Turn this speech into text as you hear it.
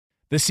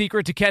The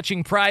secret to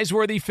catching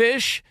prize-worthy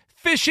fish?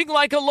 Fishing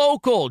like a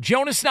local.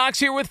 Jonas Knox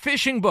here with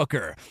Fishing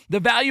Booker.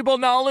 The valuable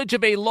knowledge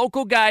of a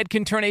local guide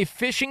can turn a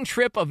fishing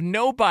trip of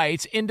no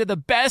bites into the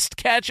best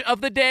catch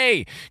of the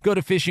day. Go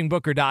to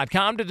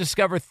fishingbooker.com to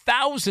discover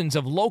thousands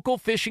of local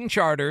fishing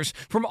charters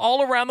from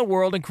all around the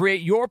world and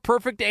create your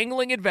perfect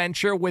angling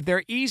adventure with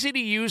their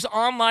easy-to-use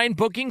online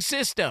booking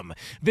system.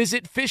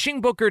 Visit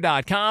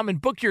fishingbooker.com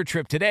and book your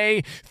trip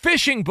today.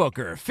 Fishing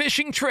Booker.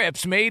 Fishing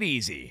trips made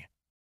easy.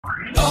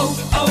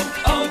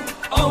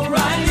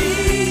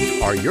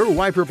 O'Reilly. Are your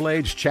wiper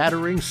blades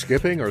chattering,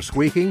 skipping, or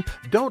squeaking?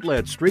 Don't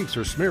let streaks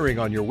or smearing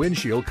on your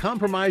windshield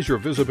compromise your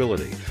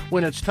visibility.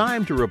 When it's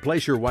time to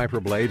replace your wiper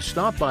blades,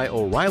 stop by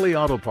O'Reilly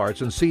Auto Parts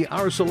and see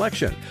our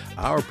selection.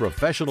 Our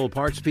professional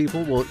parts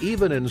people will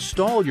even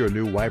install your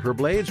new wiper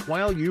blades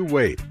while you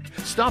wait.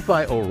 Stop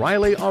by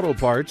O'Reilly Auto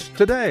Parts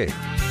today.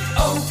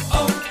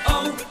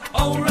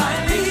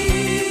 O'Reilly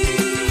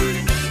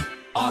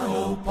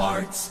Auto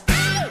Parts.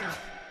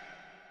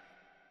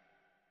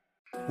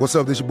 What's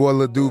up, this your boy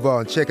Lil Duval,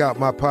 and check out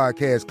my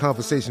podcast,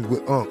 Conversations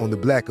with Unc, on the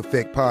Black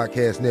Effect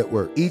Podcast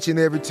Network. Each and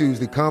every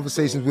Tuesday,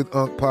 Conversations with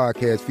Unc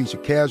podcast feature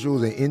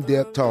casual and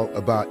in-depth talk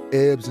about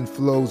ebbs and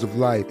flows of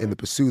life and the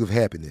pursuit of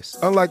happiness.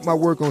 Unlike my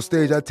work on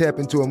stage, I tap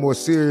into a more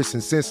serious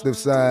and sensitive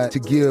side to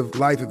give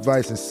life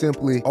advice and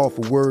simply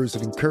offer words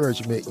of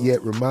encouragement,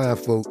 yet remind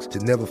folks to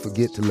never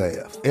forget to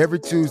laugh. Every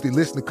Tuesday,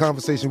 listen to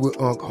Conversations with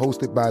Unc,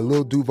 hosted by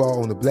Lil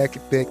Duval on the Black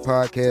Effect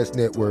Podcast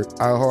Network,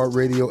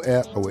 iHeartRadio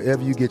app, or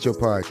wherever you get your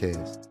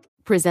podcasts.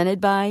 Presented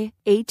by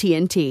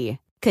AT&T.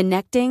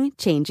 Connecting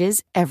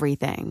changes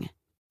everything.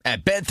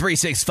 At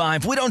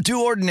Bet365, we don't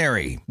do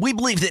ordinary. We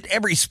believe that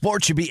every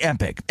sport should be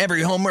epic.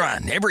 Every home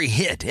run, every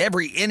hit,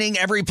 every inning,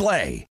 every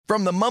play.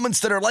 From the moments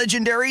that are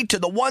legendary to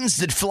the ones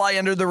that fly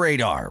under the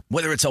radar.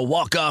 Whether it's a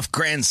walk-off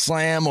grand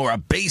slam or a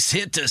base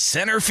hit to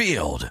center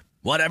field.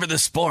 Whatever the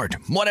sport,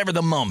 whatever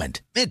the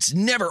moment, it's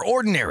never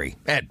ordinary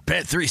at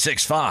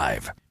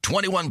Bet365.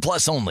 21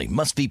 plus only.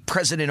 Must be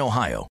present in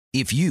Ohio.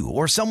 If you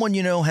or someone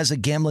you know has a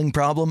gambling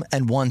problem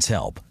and wants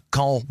help,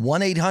 call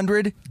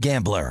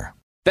 1-800-GAMBLER.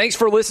 Thanks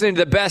for listening to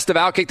the Best of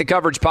Outkick the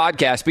Coverage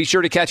podcast. Be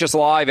sure to catch us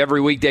live every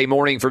weekday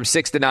morning from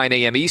 6 to 9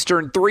 a.m.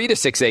 Eastern, 3 to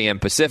 6 a.m.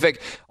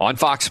 Pacific on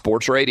Fox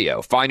Sports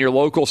Radio. Find your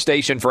local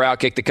station for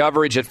Outkick the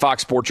Coverage at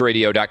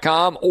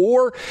foxsportsradio.com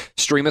or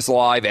stream us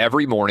live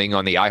every morning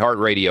on the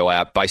iHeartRadio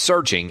app by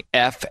searching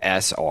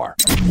FSR.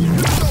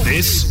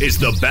 This is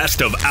the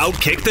Best of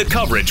Outkick the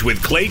Coverage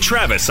with Clay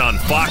Travis on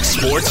Fox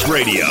Sports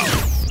Radio.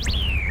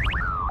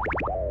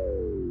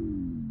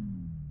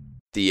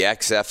 The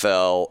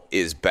XFL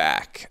is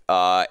back.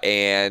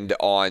 And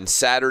on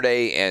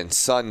Saturday and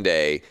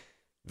Sunday,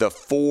 the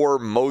four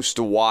most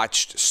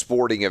watched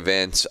sporting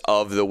events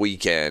of the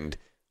weekend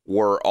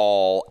were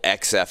all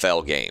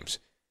XFL games.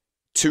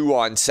 2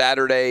 on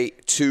Saturday,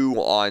 2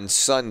 on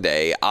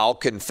Sunday. I'll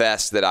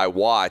confess that I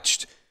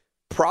watched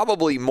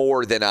probably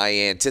more than I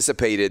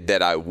anticipated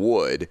that I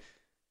would.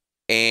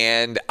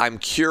 And I'm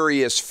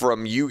curious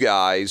from you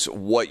guys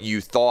what you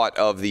thought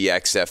of the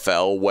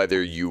XFL,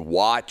 whether you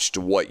watched,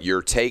 what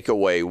your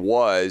takeaway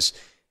was,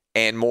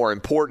 and more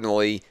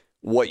importantly,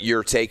 what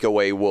your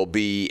takeaway will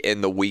be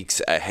in the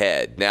weeks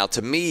ahead. Now,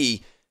 to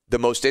me, the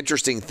most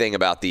interesting thing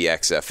about the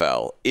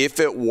XFL, if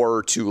it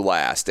were to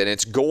last, and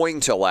it's going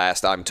to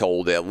last, I'm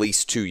told, at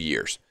least 2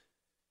 years.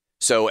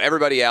 So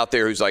everybody out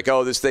there who's like,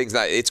 oh, this thing's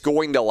not, it's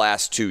going to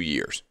last 2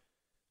 years.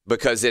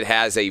 Because it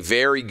has a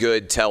very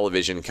good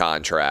television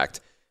contract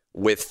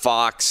with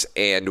Fox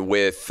and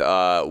with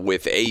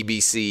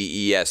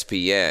ABC,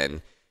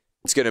 ESPN.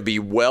 It's going to be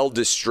well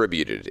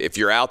distributed. If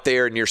you're out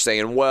there and you're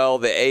saying, well,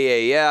 the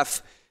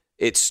AAF,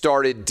 it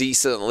started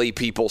decently,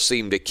 people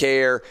seem to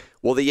care.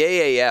 Well, the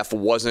AAF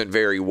wasn't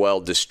very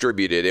well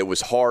distributed. It was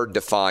hard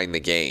to find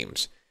the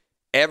games.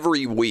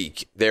 Every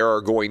week, there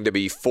are going to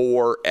be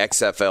 4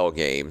 XFL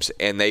games,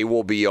 and they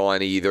will be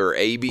on either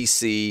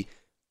ABC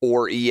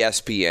or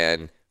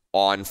ESPN,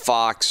 on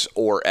Fox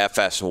or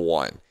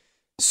FS1.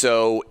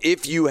 So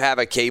if you have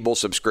a cable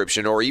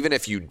subscription, or even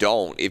if you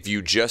don't, if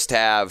you just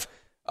have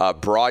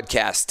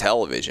broadcast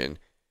television,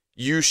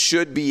 you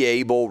should be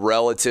able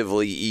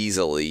relatively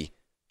easily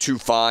to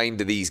find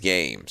these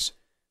games.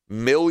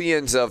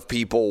 Millions of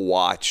people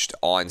watched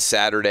on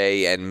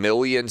Saturday and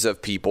millions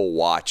of people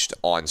watched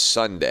on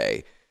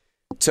Sunday.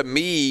 To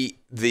me,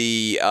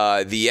 the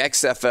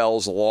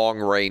XFL's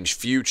long-range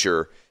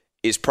future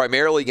is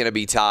primarily going to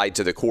be tied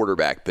to the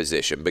quarterback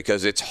position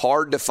because it's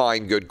hard to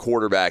find good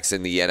quarterbacks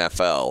in the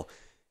NFL.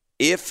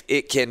 If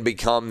it can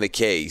become the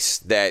case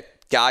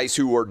that guys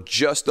who are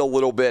just a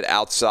little bit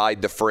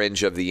outside the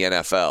fringe of the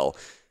NFL,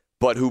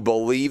 but who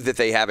believe that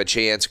they have a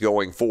chance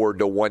going forward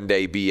to one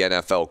day be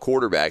NFL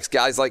quarterbacks,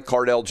 guys like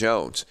Cardell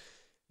Jones,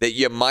 that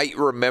you might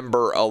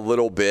remember a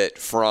little bit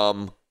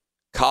from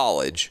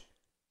college,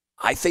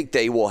 I think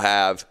they will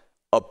have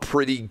a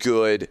pretty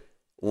good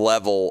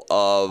level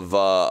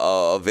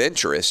of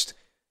interest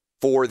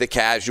for the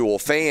casual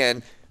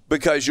fan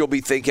because you'll be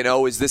thinking,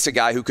 oh, is this a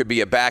guy who could be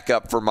a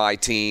backup for my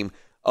team?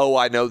 Oh,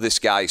 I know this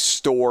guy's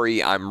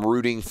story. I'm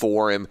rooting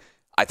for him.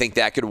 I think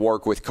that could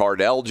work with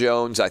Cardell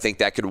Jones. I think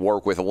that could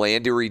work with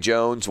Landry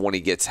Jones when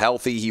he gets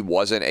healthy. He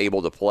wasn't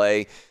able to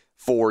play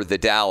for the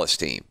Dallas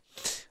team.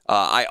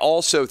 I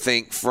also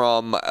think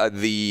from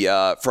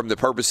the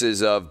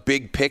purposes of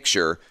big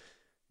picture,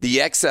 the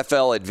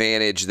XFL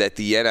advantage that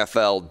the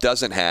NFL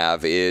doesn't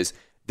have is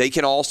they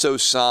can also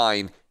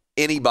sign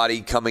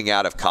anybody coming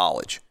out of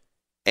college.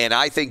 And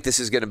I think this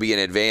is going to be an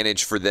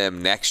advantage for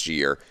them next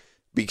year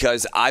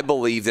because I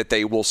believe that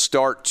they will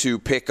start to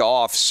pick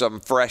off some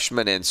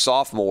freshmen and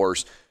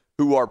sophomores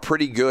who are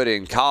pretty good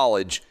in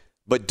college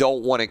but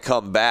don't want to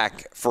come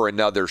back for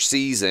another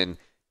season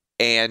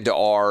and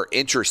are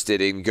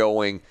interested in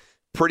going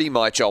pretty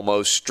much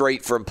almost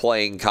straight from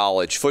playing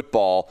college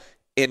football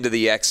into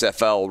the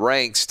XFL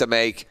ranks to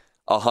make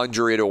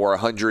 $100,000 or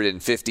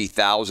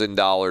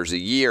 $150,000 a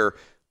year,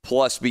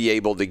 plus be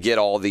able to get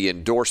all the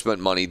endorsement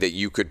money that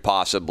you could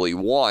possibly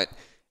want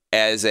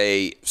as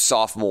a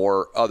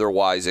sophomore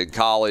otherwise in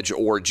college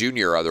or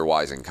junior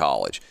otherwise in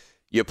college.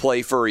 You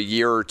play for a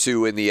year or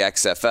two in the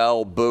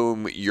XFL,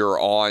 boom, you're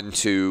on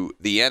to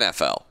the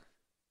NFL.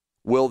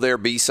 Will there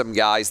be some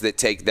guys that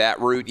take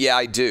that route? Yeah,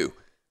 I do.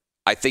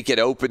 I think it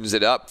opens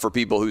it up for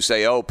people who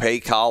say, oh,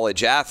 pay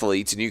college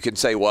athletes. And you can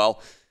say,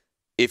 well,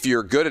 if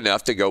you're good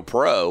enough to go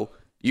pro,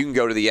 you can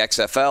go to the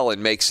XFL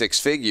and make six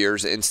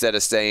figures instead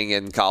of staying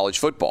in college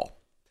football.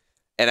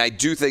 And I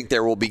do think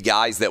there will be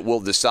guys that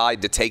will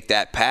decide to take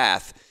that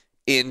path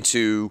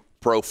into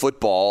pro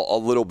football a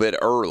little bit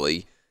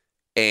early,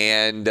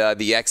 and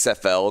the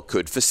XFL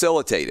could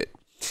facilitate it.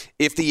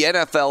 If the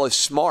NFL is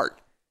smart,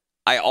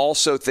 I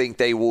also think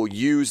they will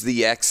use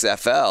the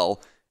XFL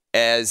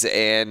as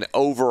an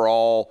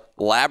overall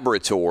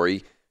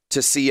laboratory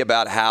to see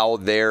about how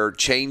their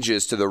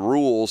changes to the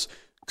rules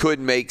could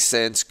make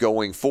sense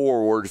going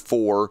forward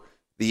for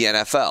the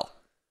NFL.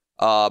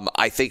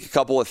 I think a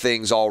couple of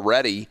things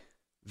already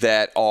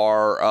that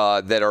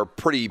are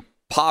pretty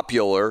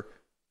popular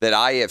that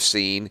I have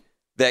seen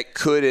that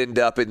could end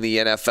up in the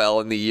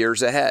NFL in the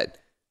years ahead.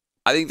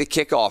 I think the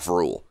kickoff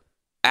rule,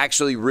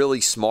 actually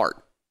really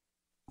smart.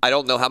 I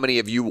don't know how many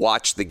of you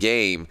watched the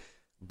game,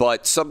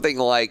 but something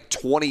like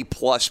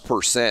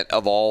 20+%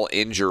 of all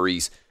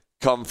injuries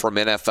come from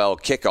NFL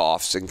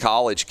kickoffs and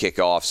college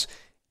kickoffs,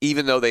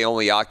 even though they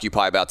only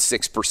occupy about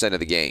 6% of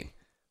the game.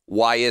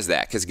 Why is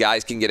that? Because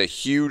guys can get a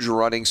huge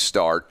running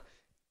start,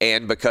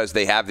 and because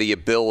they have the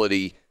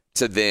ability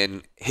to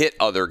then hit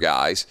other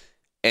guys.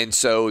 And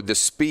so the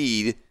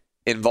speed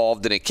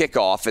involved in a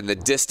kickoff and the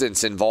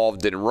distance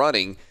involved in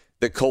running,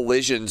 the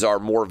collisions are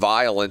more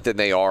violent than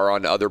they are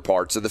on other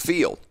parts of the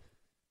field.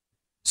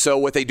 So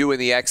what they do in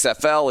the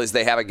XFL is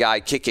they have a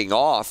guy kicking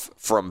off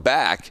from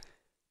back,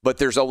 but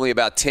there's only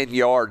about 10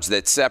 yards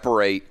that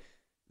separate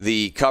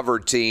the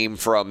covered team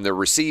from the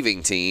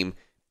receiving team,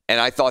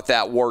 and I thought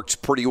that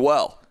worked pretty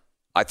well.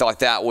 I thought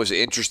that was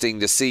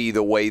interesting to see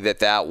the way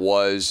that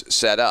was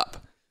set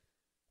up.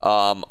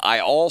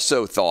 I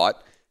also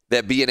thought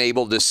that being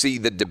able to see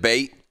the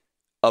debate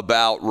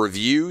about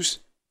reviews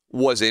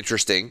was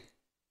interesting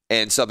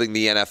and something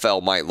the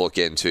NFL might look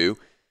into.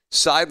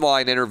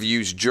 Sideline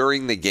interviews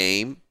during the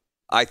game,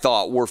 I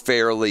thought, were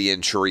fairly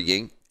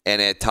intriguing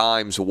and at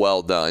times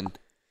well done.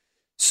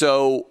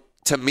 So,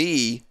 to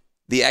me,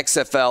 the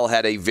XFL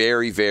had a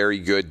very, very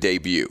good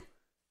debut.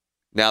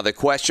 Now, the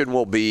question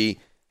will be,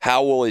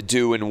 how will it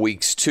do in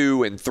weeks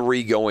 2 and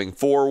 3 going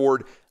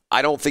forward?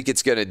 I don't think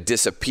it's going to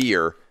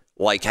disappear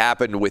like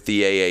happened with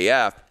the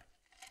AAF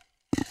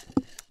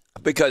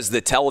because the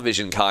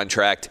television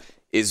contract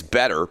is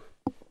better.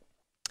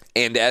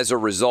 And as a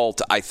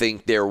result, I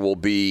think there will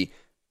be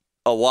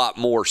a lot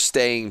more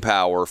staying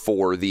power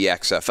for the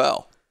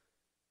XFL.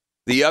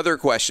 The other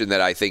question that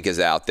I think is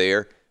out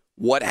there,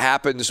 what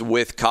happens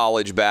with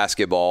college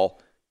basketball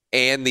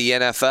and the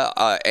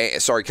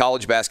NFL,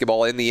 college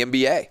basketball and the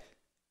NBA?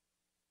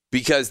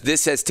 Because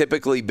this has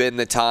typically been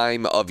the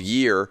time of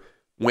year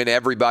when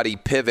everybody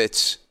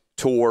pivots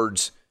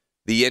towards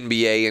the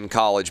NBA and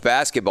college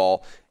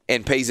basketball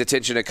and pays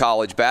attention to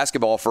college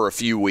basketball for a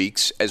few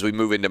weeks as we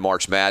move into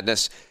March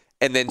Madness,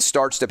 and then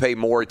starts to pay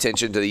more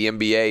attention to the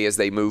NBA as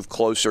they move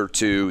closer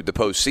to the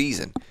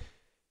postseason.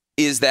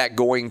 Is that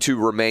going to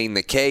remain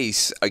the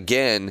case?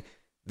 Again,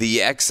 the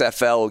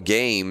XFL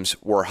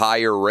games were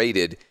higher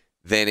rated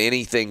than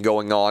anything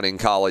going on in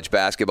college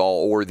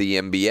basketball or the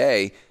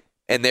NBA,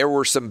 and there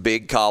were some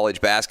big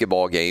college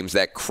basketball games,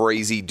 that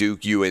crazy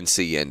Duke-UNC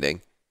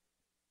ending.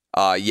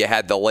 You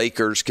had the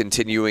Lakers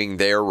continuing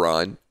their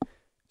run.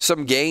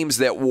 Some games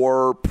that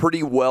were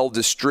pretty well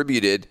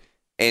distributed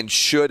and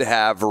should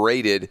have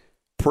rated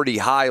pretty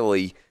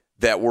highly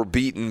that were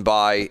beaten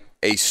by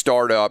a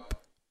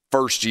startup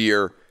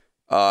first-year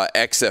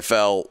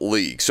XFL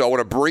league. So I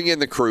want to bring in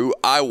the crew.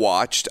 I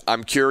watched.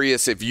 I'm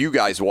curious if you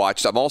guys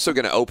watched. I'm also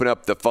going to open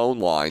up the phone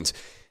lines.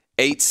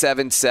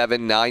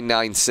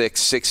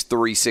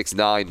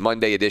 877-996-6369,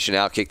 Monday edition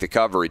Outkick the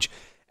Coverage,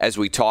 as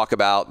we talk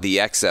about the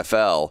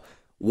XFL.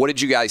 What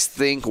did you guys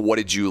think? What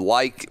did you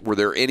like? Were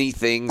there any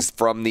things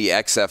from the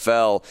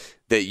XFL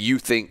that you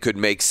think could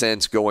make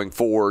sense going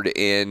forward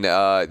in the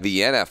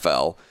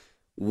NFL?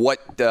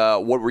 what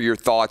were your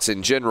thoughts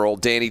in general?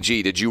 Danny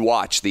G, did you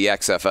watch the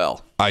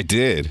XFL? I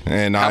did.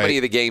 And how many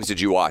of the games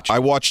did you watch? I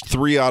watched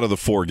 3 out of the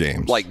 4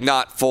 games. Like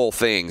not full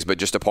things, but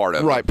just a part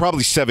of it. Right,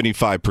 probably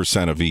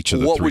 75% of each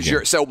of the 3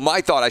 games. So my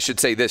thought, I should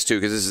say this too,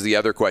 because this is the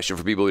other question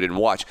for people who didn't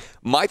watch.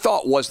 My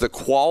thought was the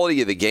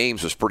quality of the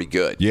games was pretty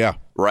good. Yeah.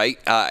 Right?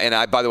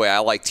 And by the way, I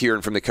liked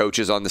hearing from the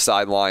coaches on the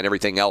sideline,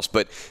 everything else,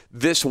 but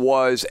this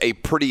was a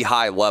pretty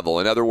high level.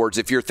 In other words,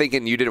 if you're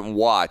thinking you didn't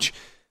watch,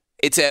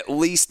 it's at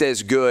least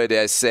as good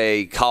as,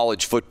 say,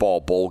 college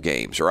football bowl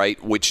games,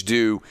 right? Which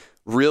do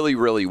really,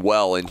 really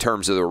well in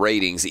terms of the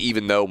ratings,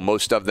 even though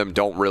most of them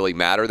don't really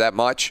matter that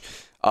much.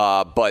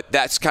 But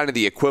that's kind of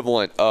the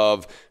equivalent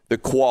of the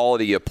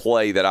quality of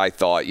play that I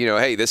thought,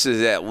 hey, this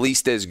is at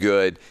least as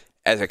good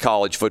as a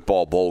college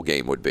football bowl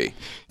game would be.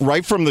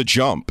 Right from the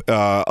jump,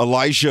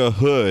 Elijah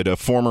Hood, a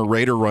former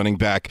Raider running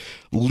back,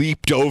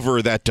 leaped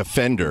over that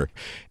defender.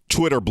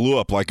 Twitter blew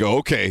up like,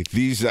 okay,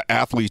 these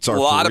athletes are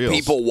for reals. A lot of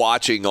people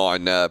watching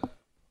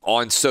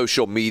on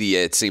social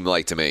media, it seemed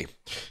like to me.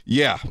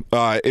 Yeah,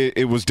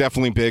 it was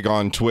definitely big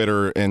on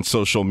Twitter and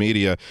social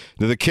media.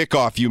 The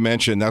kickoff you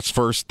mentioned, that's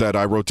first that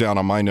I wrote down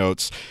on my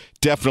notes,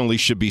 definitely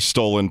should be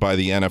stolen by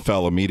the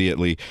NFL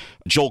immediately.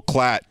 Joel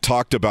Klatt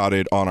talked about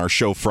it on our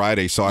show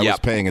Friday, so I was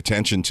paying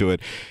attention to it.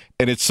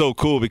 And it's so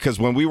cool because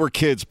when we were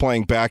kids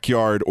playing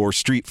backyard or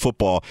street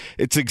football,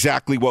 it's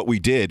exactly what we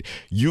did.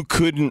 You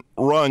couldn't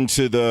run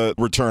to the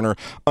returner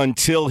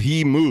until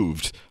he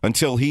moved,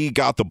 until he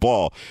got the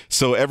ball.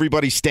 So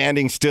everybody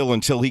standing still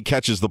until he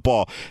catches the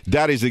ball.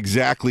 That is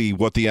exactly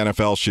what the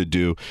NFL should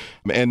do.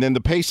 And then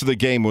the pace of the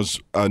game was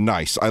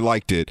nice. I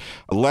liked it.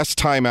 Less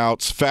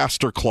timeouts,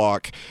 faster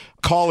clock,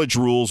 college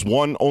rules,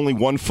 only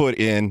 1 foot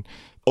in.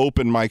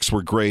 Open mics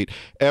were great.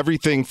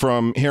 Everything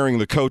from hearing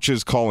the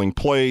coaches calling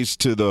plays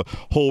to the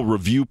whole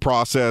review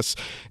process.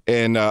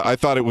 And I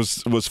thought it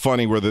was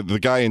funny where the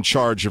guy in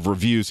charge of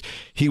reviews,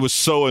 he was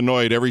so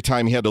annoyed every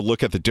time he had to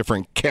look at the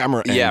different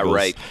camera angles. Yeah,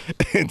 right.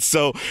 And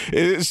so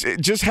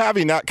just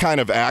having that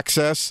kind of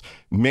access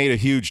made a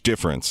huge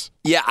difference.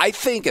 Yeah, I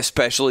think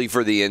especially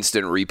for the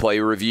instant replay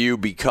review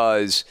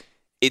because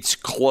it's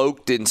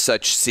cloaked in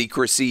such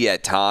secrecy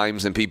at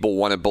times and people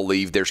want to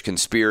believe there's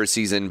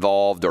conspiracies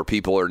involved or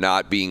people are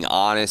not being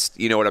honest.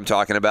 You know what I'm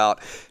talking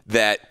about?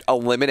 That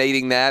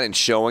eliminating that and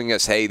showing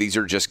us, hey, these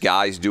are just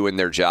guys doing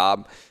their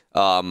job.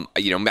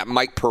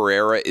 Mike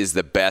Pereira is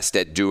the best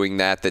at doing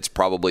that that's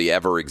probably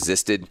ever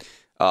existed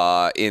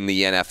in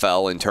the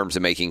NFL in terms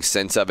of making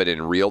sense of it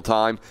in real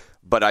time.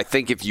 But I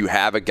think if you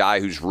have a guy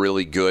who's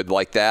really good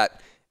like that,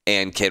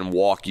 and can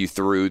walk you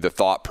through the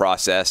thought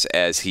process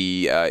as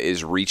he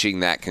is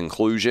reaching that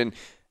conclusion,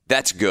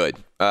 that's good.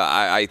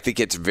 I think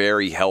it's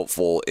very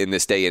helpful in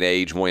this day and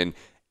age when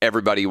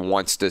everybody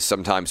wants to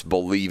sometimes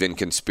believe in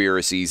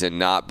conspiracies and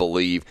not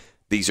believe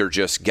these are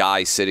just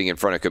guys sitting in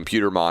front of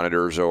computer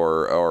monitors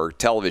or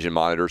television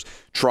monitors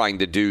trying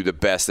to do the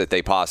best that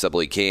they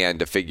possibly can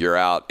to figure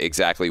out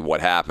exactly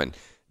what happened.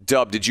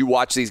 Dub, did you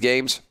watch these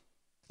games?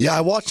 Yeah,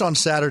 I watched on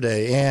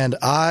Saturday, and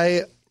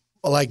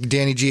like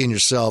Danny G and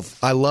yourself,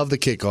 I love the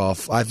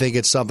kickoff. I think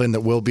it's something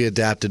that will be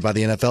adapted by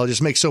the NFL. It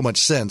just makes so much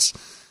sense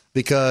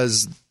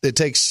because it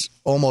takes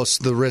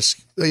almost the risk.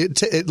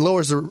 It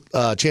lowers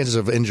the chances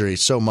of injury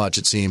so much,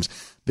 it seems,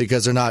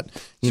 because they're not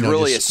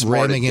just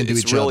ramming into each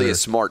other. It's really a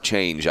smart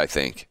change, I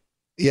think.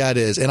 Yeah, it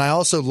is. And I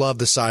also love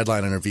the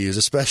sideline interviews,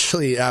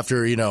 especially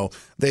after,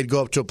 they'd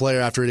go up to a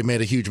player after he made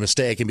a huge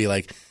mistake and be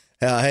like,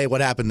 hey, what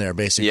happened there,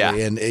 basically? Yeah.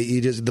 And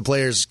the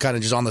player's kind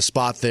of just on the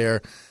spot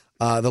there.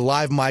 The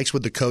live mics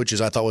with the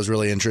coaches I thought was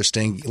really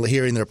interesting,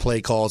 hearing their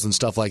play calls and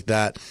stuff like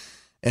that.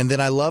 And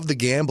then I love the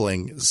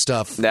gambling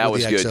stuff that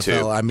with was the good XFL.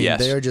 too. I mean, yes.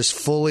 They're just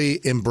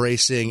fully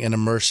embracing and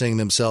immersing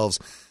themselves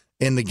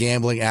in the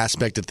gambling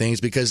aspect of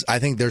things because I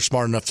think they're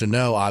smart enough to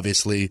know,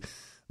 obviously,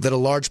 that a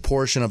large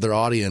portion of their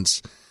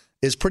audience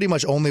is pretty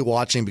much only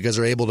watching because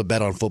they're able to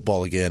bet on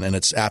football again, and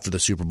it's after the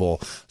Super Bowl.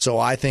 So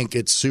I think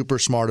it's super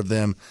smart of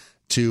them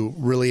to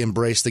really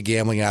embrace the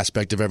gambling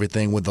aspect of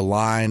everything with the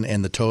line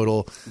and the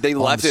total. They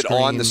left it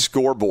on the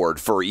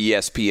scoreboard for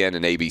ESPN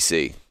and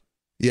ABC.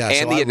 Yeah,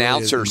 and the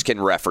announcers can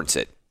reference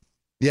it.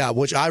 Yeah,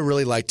 which I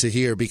really like to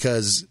hear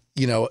because,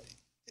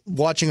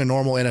 watching a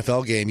normal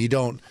NFL game,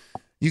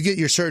 you get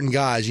your certain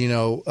guys,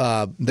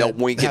 that they'll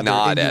wink and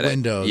nod at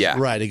windows. It. Yeah.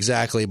 Right,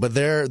 exactly. But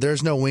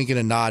there's no winking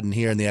and nodding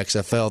here in the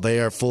XFL. They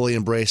are fully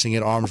embracing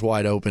it, arms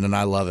wide open, and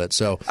I love it.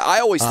 So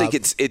I always think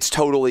it's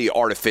totally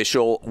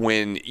artificial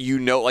when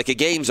like a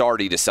game's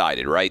already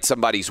decided, right?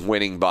 Somebody's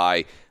winning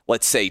by,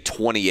 let's say,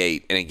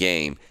 28 in a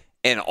game,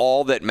 and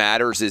all that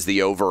matters is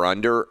the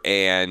over-under,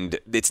 and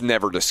it's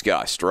never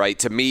discussed, right?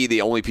 To me,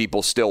 the only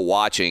people still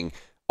watching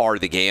are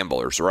the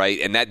gamblers, right?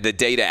 And that the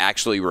data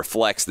actually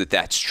reflects that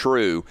that's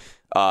true.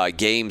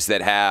 Games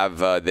that have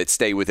that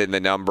stay within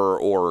the number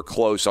or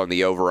close on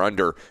the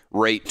over-under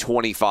rate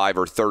 25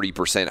 or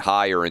 30%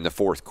 higher in the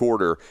fourth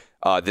quarter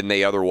than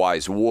they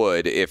otherwise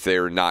would if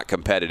they're not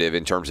competitive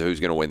in terms of who's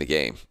going to win the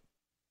game.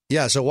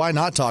 Yeah, so why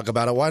not talk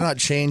about it? Why not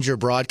change your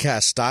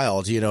broadcast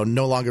style to,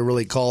 no longer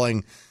really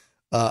calling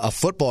a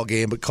football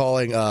game, but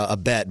calling a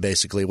bet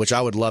basically, which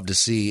I would love to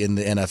see in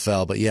the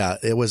NFL. But yeah,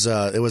 it was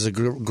a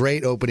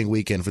great opening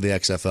weekend for the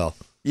XFL.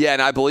 Yeah,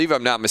 and I believe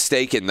I'm not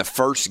mistaken, the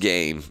first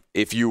game,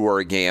 if you were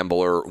a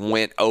gambler,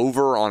 went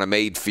over on a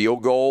made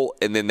field goal,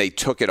 and then they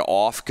took it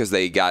off because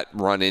they got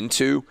run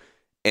into.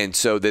 And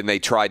so then they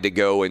tried to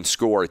go and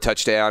score a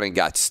touchdown and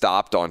got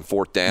stopped on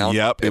fourth down,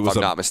 Yep, if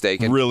I'm not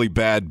mistaken. Really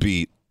bad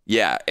beat.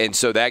 Yeah, and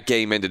so that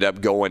game ended up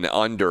going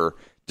under,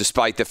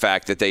 despite the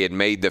fact that they had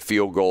made the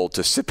field goal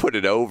to put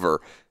it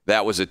over.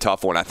 That was a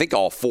tough one. I think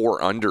all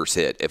 4 unders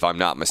hit, if I'm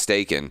not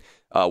mistaken.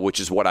 Which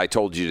is what I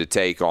told you to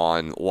take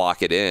on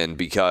Lock It In,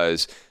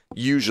 because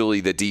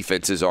usually the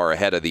defenses are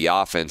ahead of the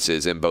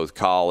offenses in both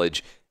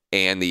college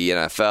and the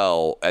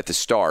NFL at the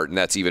start, and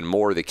that's even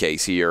more the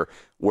case here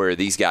where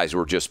these guys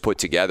were just put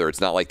together.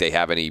 It's not like they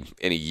have any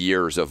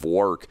years of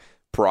work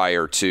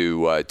prior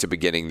to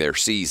beginning their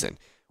season.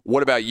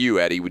 What about you,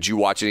 Eddie? Would you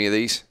watch any of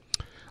these?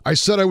 I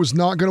said I was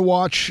not going to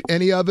watch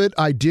any of it.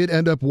 I did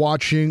end up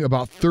watching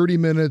about 30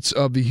 minutes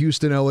of the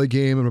Houston-LA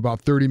game and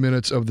about 30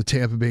 minutes of the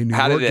Tampa Bay New York game.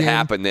 How did it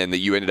happen then that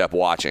you ended up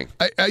watching?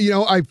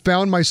 I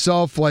found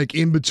myself like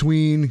in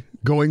between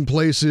going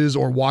places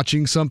or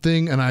watching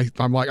something, and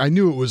I'm like, I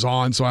knew it was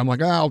on, so I'm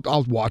like,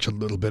 I'll watch a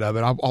little bit of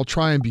it. I'll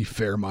try and be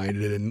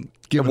fair-minded and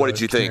give it a chance. What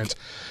did you think?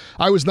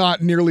 I was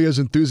not nearly as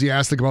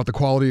enthusiastic about the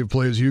quality of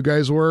play as you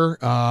guys were.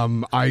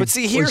 But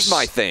see, here's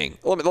my thing.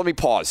 Let me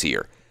pause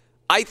here.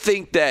 I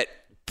think that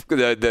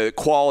the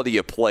quality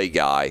of play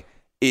guy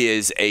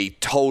is a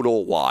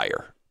total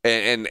liar.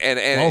 And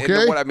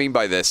what I mean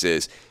by this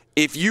is,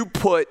 if you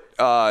put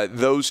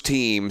those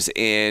teams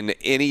in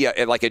any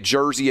like a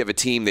jersey of a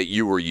team that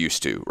you were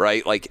used to,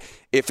 right? Like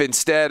if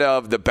instead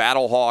of the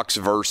Battlehawks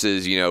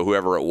versus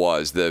whoever it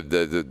was,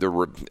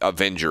 the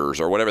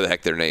Avengers or whatever the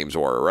heck their names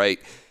were, right?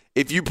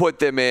 If you put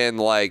them in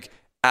like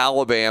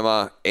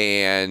Alabama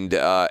and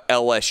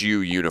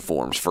LSU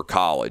uniforms for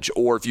college,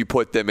 or if you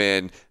put them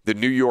in the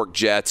New York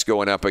Jets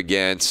going up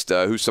against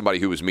somebody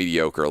who was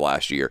mediocre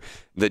last year,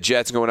 the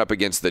Jets going up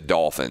against the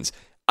Dolphins,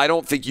 I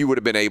don't think you would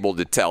have been able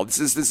to tell. This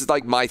is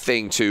like my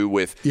thing too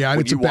with and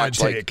it's a bad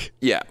take.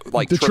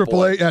 Like the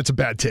AAA. That's a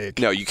bad take.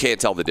 No, you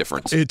can't tell the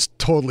difference. It's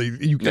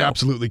totally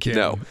absolutely can.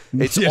 No,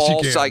 it's yes,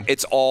 all you can.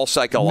 It's all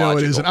psychological. No,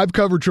 it isn't. I've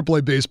covered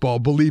AAA baseball.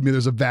 Believe me,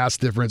 there's a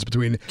vast difference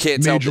between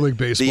Major League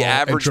Baseball. The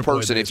average and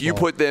person, baseball. if you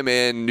put them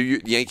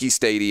in Yankee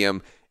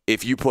Stadium,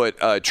 if you put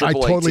AAA, I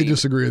totally team,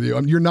 disagree with you.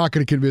 You're not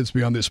going to convince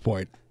me on this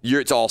point.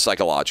 It's all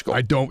psychological.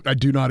 I do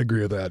not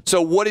agree with that.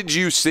 So what did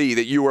you see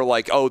that you were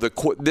like, oh,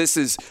 this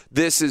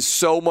is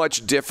so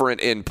much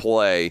different in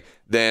play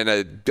than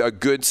a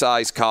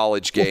good-sized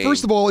college game? Well,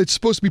 first of all, it's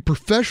supposed to be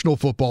professional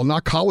football,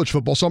 not college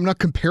football. So I'm not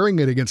comparing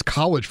it against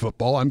college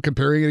football. I'm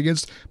comparing it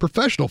against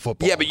professional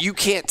football. Yeah, but you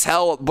can't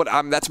tell. But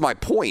that's my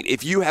point.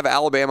 If you have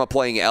Alabama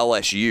playing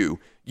LSU,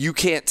 you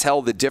can't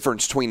tell the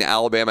difference between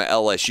Alabama and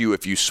LSU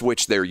if you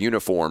switch their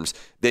uniforms.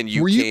 Then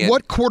you can't.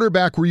 What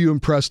quarterback were you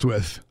impressed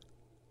with?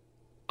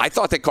 I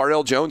thought that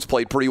Cardale Jones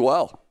played pretty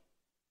well.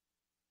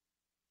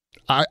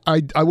 I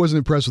wasn't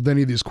impressed with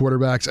any of these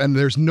quarterbacks, and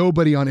there's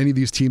nobody on any of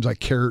these teams I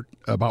care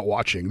about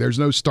watching. There's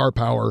no star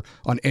power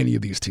on any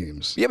of these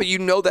teams. Yeah,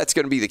 but that's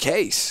going to be the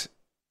case.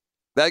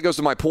 That goes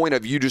to my point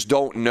of you just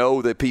don't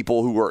know the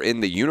people who are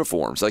in the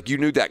uniforms. Like, you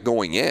knew that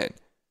going in.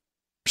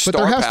 But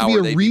there has to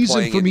be a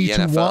reason for me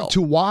to want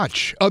to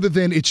watch, other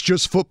than it's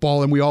just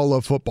football and we all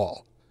love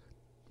football.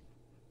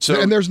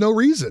 And there's no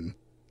reason.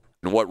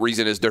 And what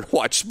reason is there to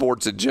watch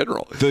sports in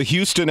general? The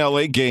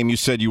Houston-LA game you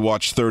said you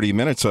watched 30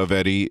 minutes of,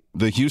 Eddie.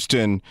 The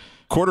Houston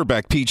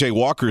quarterback, P.J.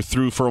 Walker,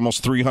 threw for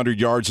almost 300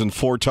 yards and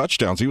 4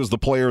 touchdowns. He was the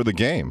player of the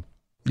game.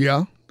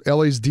 Yeah,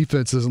 LA's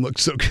defense doesn't look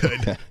so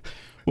good.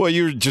 Well,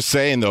 you're just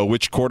saying, though,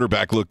 which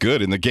quarterback looked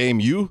good. In the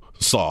game you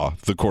saw,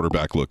 the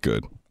quarterback looked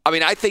good. I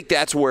mean, I think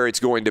that's where it's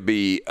going to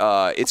be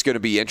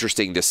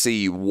interesting to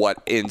see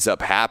what ends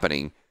up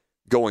happening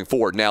going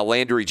forward. Now,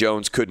 Landry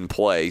Jones couldn't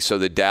play, so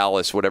the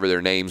Dallas, whatever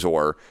their names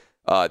were,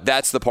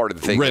 that's the part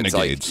of the thing.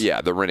 Renegades. That's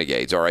like, the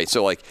Renegades. All right.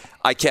 So,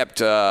 I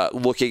kept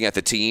looking at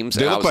the teams.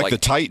 They and look I was like the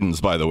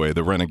Titans, by the way,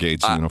 the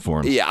Renegades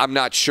uniforms. Yeah, I'm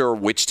not sure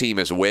which team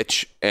is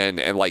which. And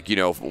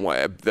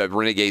the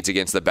Renegades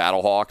against the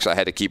Battlehawks, I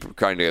had to keep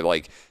trying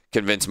to,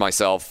 convince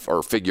myself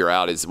or figure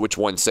out is which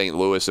one's St.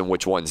 Louis and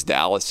which one's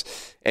Dallas.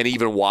 And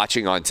even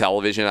watching on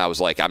television, I was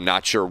like, I'm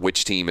not sure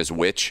which team is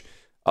which.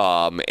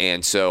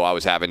 And so I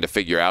was having to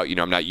figure out,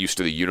 I'm not used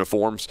to the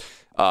uniforms.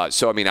 I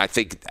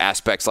think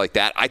aspects like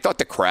that. I thought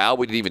the crowd,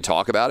 we didn't even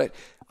talk about it.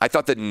 I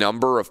thought the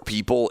number of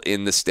people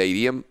in the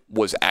stadium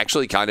was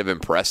actually kind of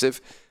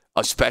impressive,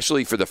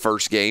 especially for the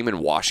first game in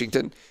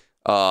Washington.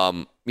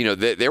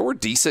 There were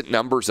decent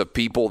numbers of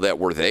people that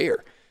were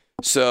there.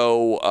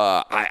 So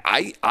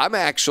I'm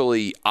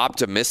actually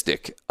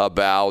optimistic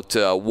about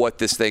what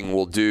this thing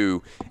will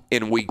do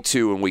in week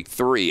 2 and week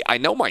 3. I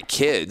know my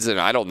kids, and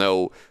I don't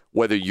know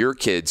whether your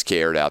kids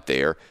cared out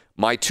there.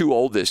 My 2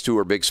 oldest, who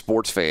are big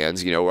sports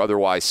fans,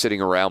 otherwise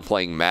sitting around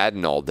playing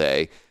Madden all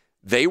day,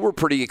 they were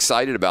pretty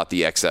excited about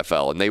the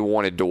XFL, and they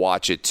wanted to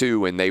watch it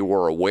too, and they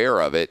were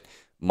aware of it.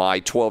 My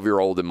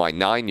 12-year-old and my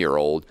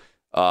 9-year-old.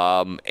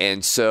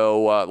 And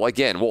so,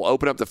 again, we'll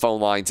open up the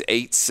phone lines,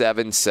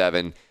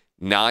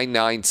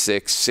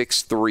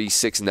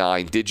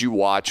 877-996-6369. Did you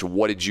watch?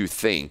 What did you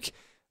think?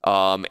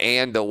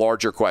 And the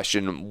larger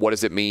question, what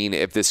does it mean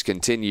if this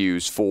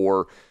continues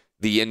for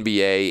the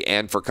NBA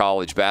and for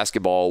college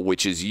basketball,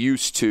 which is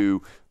used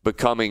to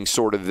becoming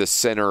sort of the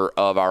center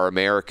of our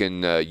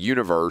American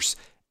universe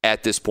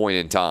at this point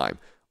in time?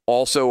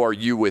 Also, are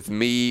you with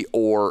me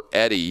or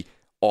Eddie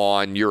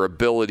on your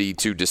ability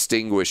to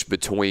distinguish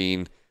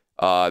between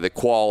the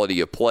quality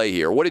of play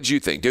here? What did you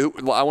think?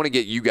 I want to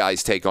get you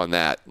guys' take on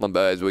that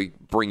as we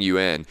bring you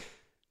in.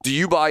 Do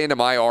you buy into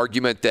my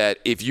argument that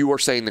if you are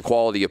saying the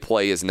quality of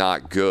play is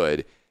not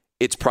good,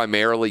 it's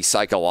primarily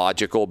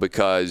psychological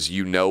because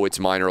you know it's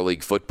minor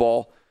league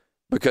football?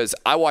 Because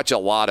I watch a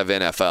lot of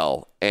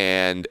NFL,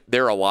 and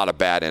there are a lot of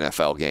bad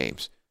NFL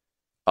games.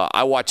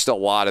 I watched a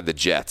lot of the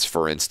Jets,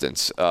 for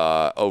instance,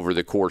 over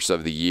the course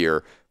of the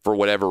year for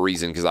whatever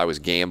reason, because I was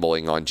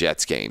gambling on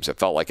Jets games. I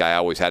felt like I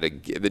always had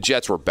the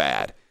Jets were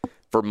bad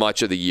for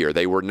much of the year.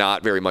 They were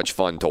not very much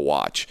fun to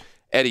watch.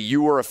 Eddie,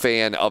 you were a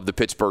fan of the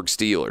Pittsburgh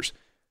Steelers.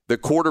 The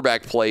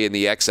quarterback play in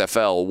the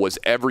XFL was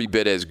every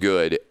bit as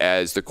good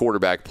as the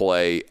quarterback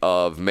play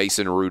of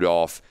Mason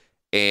Rudolph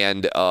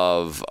and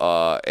of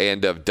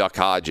Duck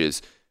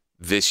Hodges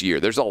this year.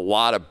 There's a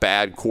lot of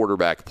bad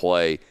quarterback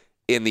play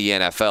in the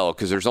NFL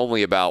because there's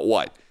only about,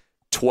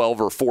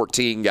 12 or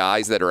 14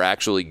 guys that are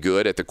actually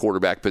good at the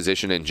quarterback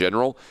position in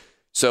general.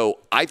 So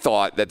I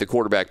thought that the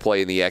quarterback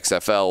play in the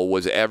XFL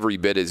was every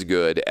bit as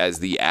good as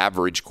the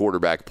average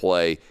quarterback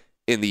play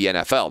in the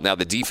NFL. Now,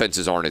 the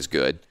defenses aren't as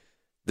good.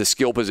 The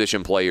skill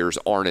position players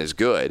aren't as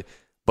good.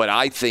 But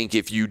I think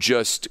if you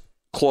just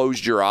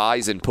closed your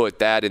eyes and put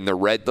that in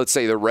let's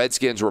say the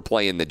Redskins were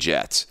playing the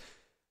Jets.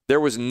 There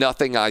was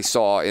nothing I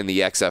saw in the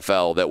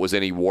XFL that was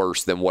any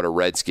worse than what a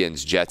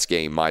Redskins-Jets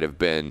game might have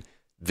been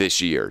this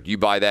year. You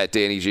buy that,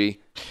 Danny G?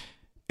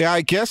 Yeah,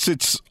 I guess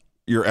it's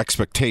your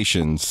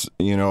expectations.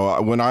 You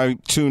know, when I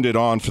tuned it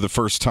on for the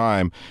first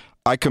time,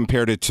 I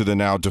compared it to the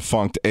now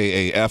defunct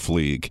AAF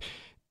league.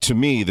 To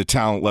me, the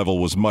talent level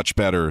was much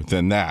better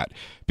than that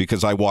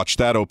because I watched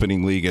that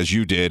opening league as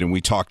you did, and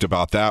we talked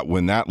about that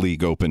when that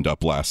league opened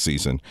up last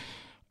season.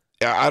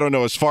 I don't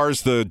know. As far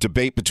as the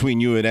debate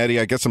between you and Eddie,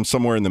 I guess I'm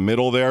somewhere in the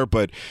middle there,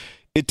 but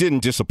it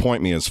didn't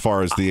disappoint me as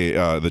far as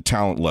the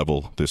talent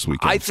level this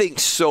weekend. I think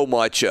so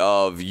much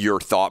of your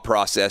thought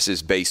process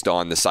is based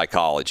on the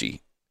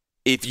psychology.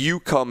 If you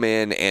come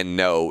in and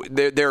know,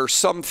 there are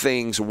some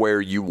things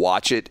where you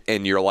watch it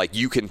and you're like,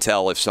 you can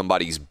tell if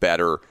somebody's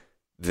better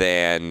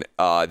than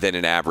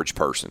an average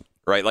person,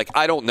 right? Like,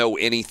 I don't know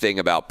anything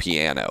about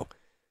piano,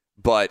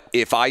 but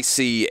if I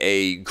see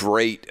a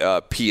great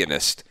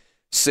pianist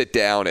sit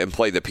down and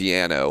play the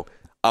piano,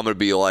 I'm going to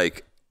be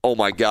like, oh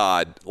my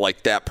God,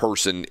 like that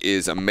person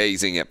is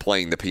amazing at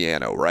playing the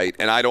piano, right?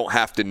 And I don't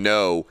have to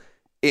know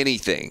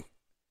anything.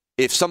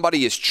 If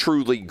somebody is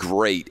truly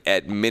great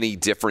at many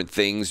different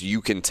things,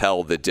 you can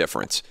tell the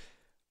difference.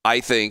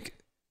 I think,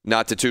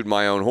 not to toot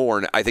my own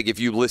horn, I think if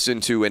you listen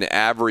to an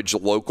average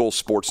local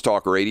sports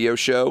talk radio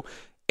show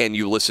and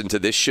you listen to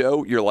this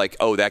show, you're like,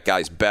 oh, that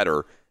guy's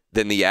better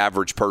than the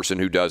average person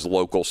who does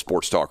local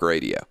sports talk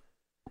radio.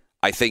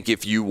 I think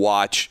if you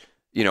watch,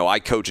 I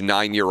coach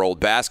 9-year-old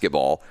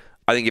basketball.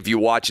 I think if you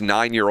watch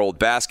 9-year-old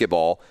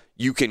basketball,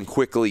 you can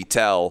quickly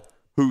tell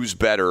who's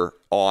better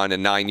on a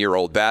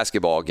 9-year-old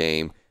basketball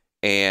game,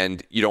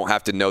 and you don't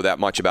have to know that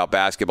much about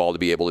basketball to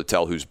be able to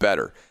tell who's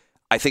better.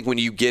 I think when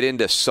you get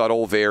into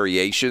subtle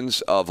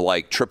variations of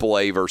like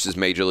AAA versus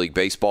Major League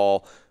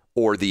Baseball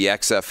or the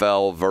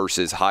XFL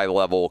versus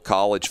high-level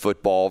college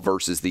football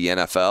versus the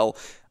NFL,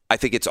 I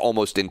think it's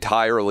almost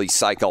entirely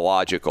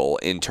psychological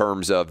in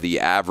terms of the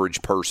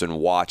average person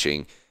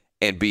watching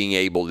and being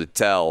able to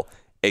tell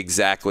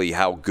exactly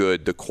how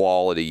good the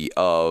quality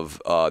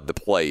of the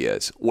play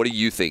is. What do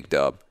you think,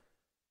 Dub?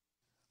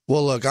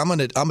 Well, look, I'm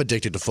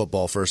addicted to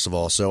football, first of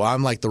all, so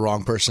I'm like the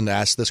wrong person to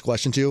ask this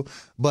question to.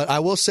 But I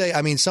will say,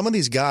 I mean, some of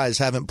these guys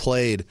haven't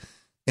played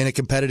in a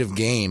competitive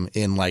game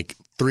in like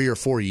 3 or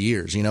 4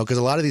 years, because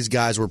a lot of these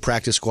guys were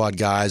practice squad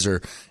guys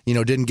or,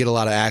 didn't get a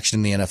lot of action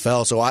in the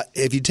NFL. So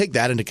if you take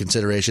that into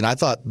consideration, I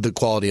thought the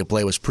quality of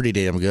play was pretty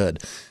damn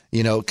good,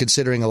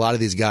 considering a lot of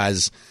these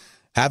guys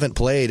haven't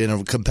played in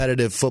a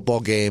competitive football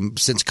game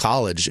since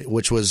college,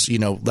 which was,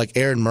 like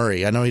Aaron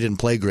Murray. I know he didn't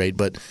play great,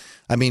 but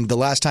I mean, the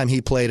last time he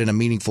played in a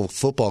meaningful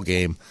football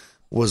game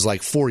was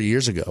like 4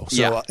 years ago.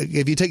 So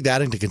if you take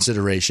that into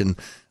consideration,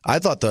 I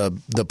thought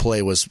the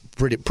play was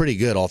pretty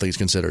good, all things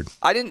considered.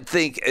 I didn't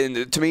think,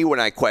 and to me, when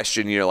I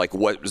question, like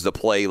what was the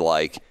play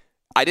like,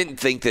 I didn't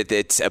think that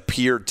it's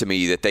appeared to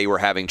me that they were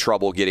having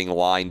trouble getting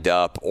lined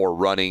up or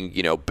running,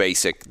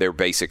 their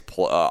basic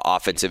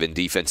offensive and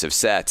defensive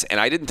sets. And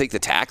I didn't think the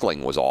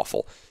tackling was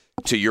awful.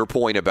 To your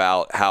point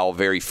about how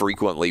very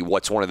frequently,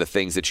 what's one of the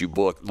things that you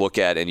look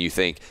at and you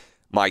think,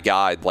 my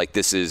God, like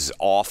this is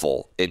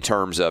awful in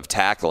terms of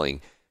tackling.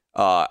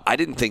 I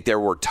didn't think there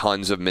were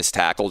tons of missed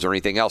tackles or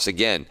anything else.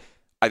 Again,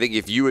 I think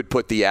if you would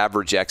put the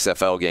average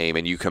XFL game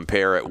and you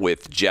compare it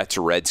with Jets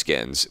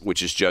Redskins,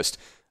 which is just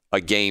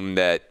a game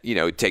that,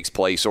 takes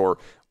place, or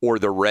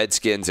the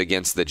Redskins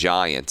against the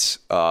Giants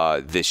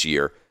this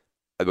year,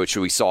 which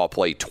we saw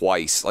play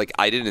twice. Like,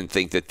 I didn't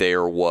think that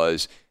there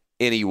was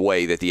any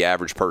way that the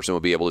average person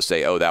would be able to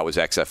say, oh, that was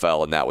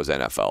XFL and that was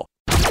NFL.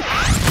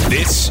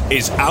 This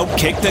is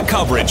Outkick the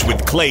Coverage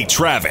with Clay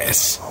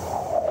Travis.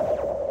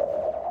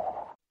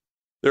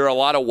 There are a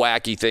lot of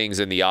wacky things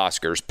in the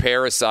Oscars.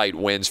 Parasite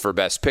wins for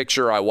Best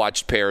Picture. I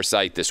watched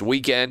Parasite this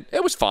weekend.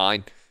 It was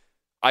fine.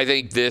 I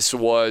think this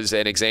was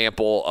an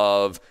example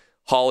of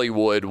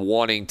Hollywood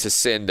wanting to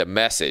send a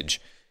message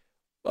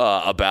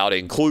about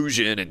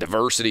inclusion and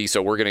diversity.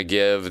 So we're going to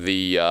give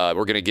the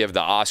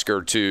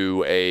Oscar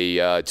to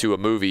a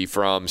movie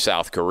from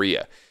South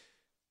Korea.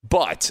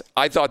 But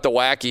I thought the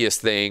wackiest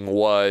thing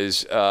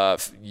was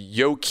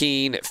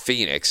Joaquin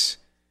Phoenix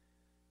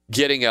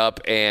getting up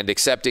and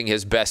accepting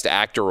his Best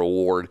Actor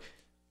award.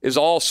 Is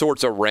all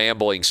sorts of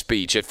rambling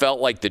speech. It felt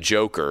like the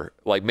Joker.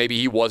 Like maybe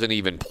he wasn't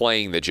even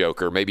playing the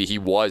Joker. Maybe he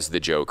was the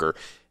Joker.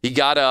 He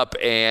got up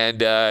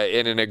and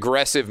in an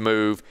aggressive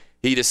move,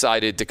 he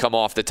decided to come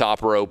off the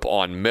top rope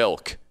on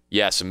milk.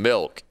 Yes,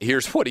 milk.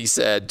 Here's what he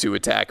said to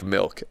attack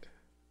milk.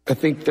 I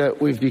think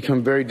that we've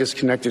become very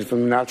disconnected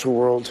from the natural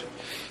world.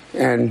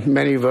 And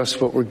many of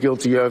us, what we're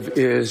guilty of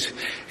is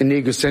an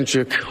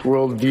egocentric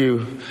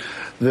worldview,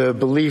 the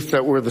belief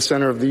that we're the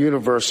center of the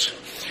universe.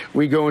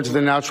 We go into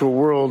the natural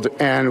world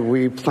and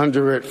we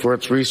plunder it for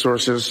its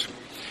resources.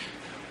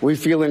 We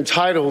feel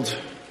entitled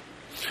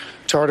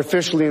to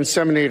artificially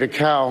inseminate a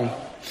cow,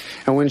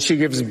 and when she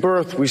gives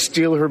birth, we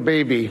steal her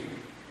baby,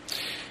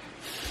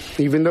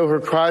 even though her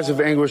cries of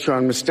anguish are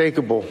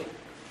unmistakable.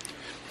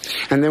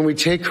 And then we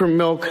take her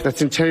milk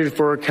that's intended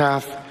for her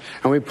calf,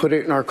 and we put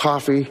it in our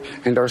coffee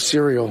and our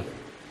cereal.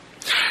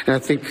 And I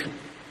think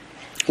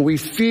we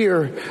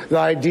fear the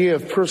idea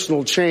of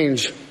personal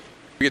change.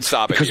 We can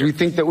stop it because here. We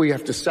think that we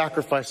have to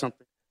sacrifice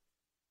something.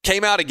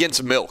 Came out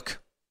against milk.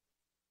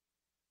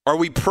 Are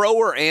we pro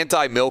or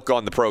anti-milk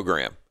on the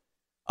program?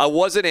 I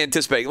wasn't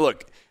anticipating.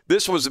 Look,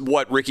 this was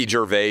what Ricky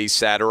Gervais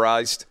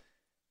satirized.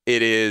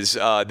 It is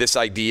this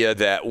idea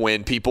that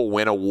when people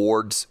win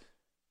awards,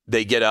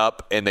 they get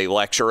up and they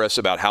lecture us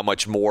about how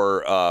much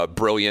more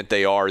brilliant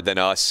they are than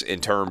us in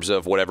terms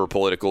of whatever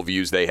political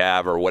views they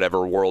have or whatever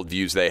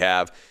worldviews they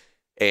have.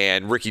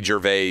 And Ricky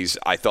Gervais,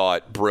 I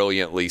thought,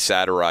 brilliantly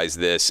satirized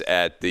this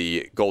at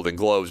the Golden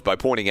Globes by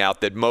pointing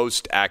out that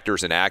most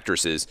actors and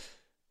actresses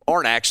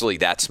aren't actually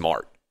that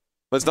smart.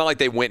 It's not like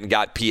they went and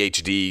got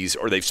PhDs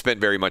or they've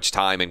spent very much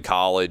time in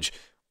college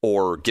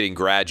or getting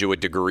graduate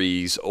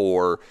degrees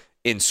or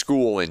in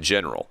school in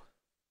general.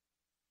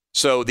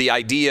 So the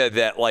idea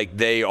that like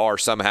they are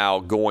somehow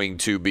going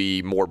to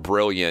be more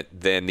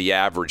brilliant than the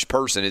average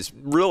person is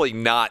really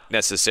not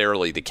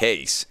necessarily the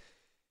case.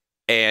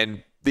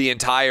 And the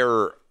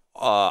entire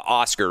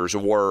Oscars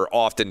were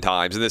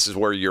oftentimes, and this is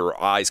where your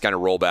eyes kind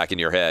of roll back in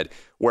your head,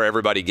 where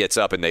everybody gets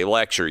up and they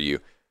lecture you.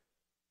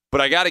 But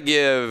I got to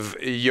give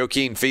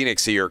Joaquin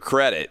Phoenix here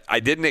credit.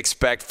 I didn't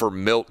expect for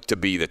milk to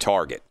be the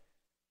target.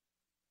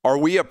 Are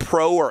we a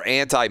pro or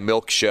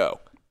anti-milk show?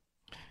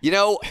 You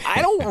know,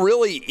 I don't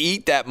really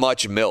eat that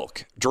much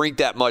milk, drink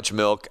that much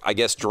milk. I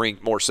guess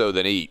drink more so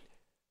than eat,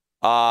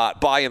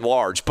 by and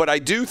large. But I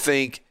do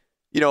think,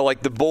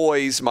 like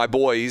my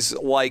boys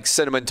like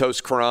Cinnamon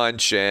Toast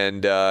Crunch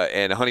and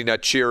Honey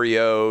Nut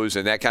Cheerios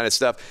and that kind of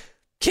stuff.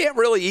 Can't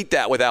really eat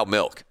that without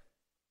milk.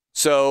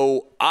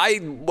 So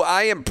I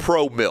am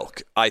pro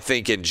milk, I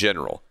think, in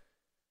general.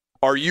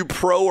 Are you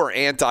pro or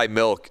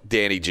anti-milk,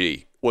 Danny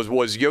G?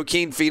 Was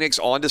Joaquin Phoenix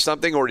onto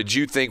something, or did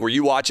you think, were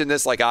you watching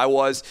this like I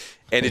was,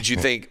 and did you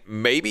think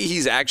maybe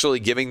he's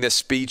actually giving this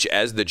speech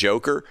as the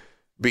Joker?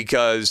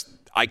 Because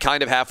I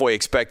kind of halfway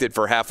expected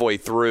for halfway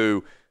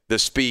through the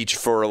speech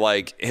for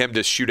like him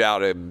to shoot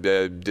out a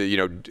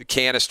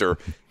canister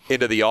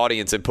into the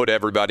audience and put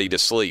everybody to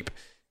sleep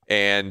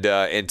and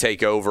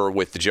take over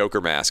with the Joker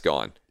mask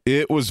on.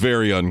 It was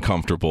very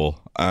uncomfortable,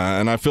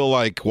 and I feel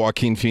like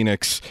Joaquin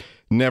Phoenix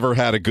never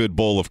had a good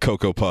bowl of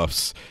Cocoa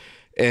Puffs.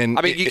 And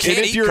I mean, you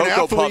can't eat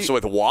Cocoa Puffs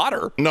with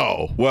water.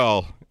 No.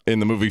 Well,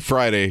 in the movie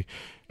Friday.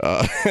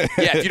 Yeah,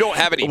 if you don't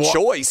have any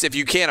choice, if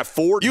you can't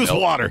afford use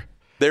milk, water.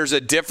 There's a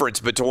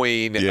difference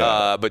between,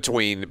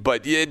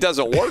 but it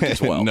doesn't work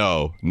as well.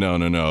 No.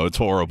 It's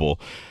horrible.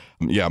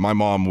 Yeah, my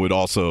mom would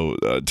also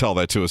tell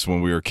that to us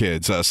when we were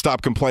kids.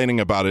 Stop complaining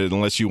about it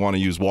unless you want to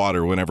use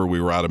water whenever we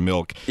were out of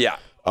milk. Yeah.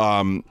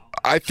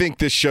 I think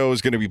this show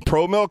is going to be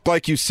pro-milk.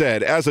 Like you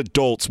said, as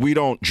adults, we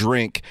don't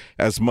drink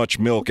as much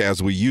milk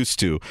as we used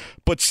to.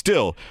 But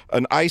still,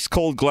 an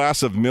ice-cold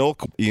glass of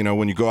milk,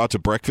 when you go out to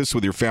breakfast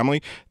with your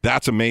family,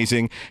 that's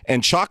amazing.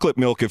 And chocolate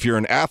milk, if you're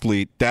an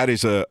athlete, that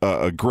is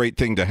a great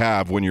thing to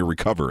have when you're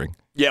recovering.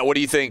 Yeah, what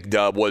do you think,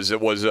 Dub? Was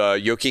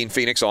Joaquin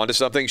Phoenix onto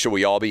something? Should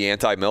we all be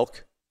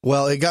anti-milk?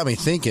 Well, it got me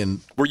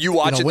thinking. Were you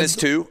watching this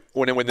too?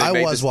 When they I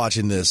made was this?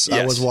 watching this. Yes.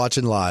 I was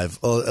watching live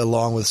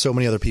along with so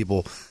many other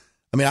people.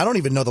 I mean, I don't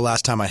even know the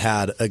last time I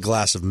had a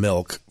glass of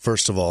milk,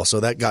 first of all.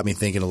 So that got me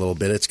thinking a little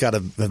bit. It's got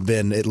to have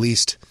been at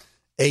least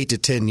 8 to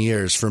 10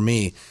 years for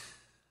me.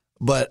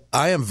 But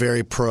I am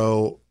very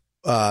pro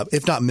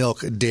if not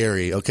milk,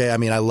 dairy. Okay, I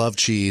mean, I love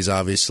cheese.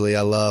 Obviously,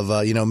 I love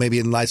maybe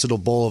a nice little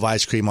bowl of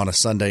ice cream on a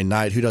Sunday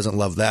night. Who doesn't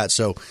love that?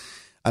 So,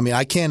 I mean,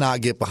 I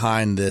cannot get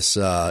behind this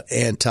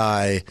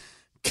anti-cow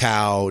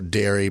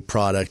dairy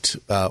product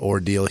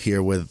ordeal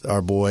here with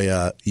our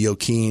boy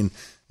Joaquin,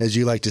 as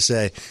you like to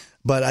say.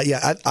 But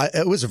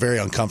it was very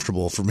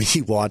uncomfortable for me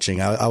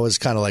watching. I was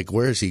kind of like,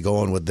 where is he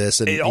going with this?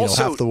 And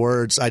half the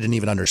words I didn't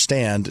even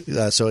understand.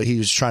 So he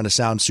was trying to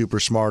sound super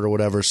smart or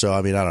whatever. So,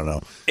 I mean, I don't know.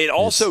 It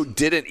also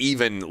didn't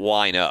even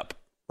line up,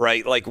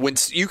 right? Like when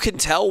you can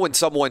tell when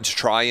someone's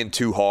trying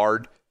too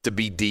hard to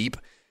be deep,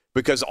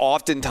 because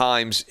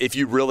oftentimes if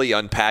you really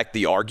unpack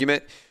the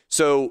argument,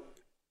 so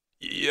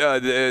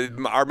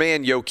our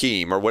man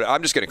Joaquin, or what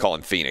I'm just going to call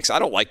him Phoenix. I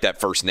don't like that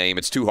first name.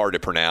 It's too hard to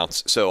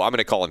pronounce. So I'm going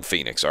to call him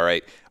Phoenix, all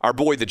right? Our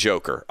boy the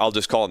Joker. I'll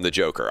just call him the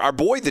Joker. Our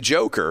boy the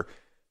Joker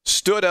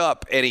stood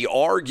up and he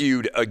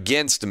argued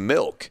against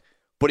milk,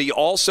 but he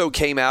also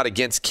came out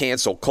against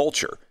cancel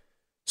culture.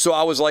 So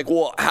I was like,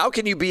 well, how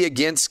can you be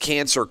against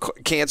cancer?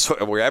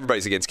 Well,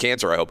 everybody's against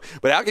cancer, I hope.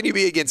 But how can you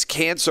be against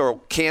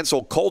cancel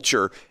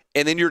culture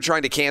and then you're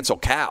trying to cancel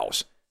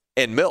cows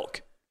and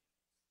milk?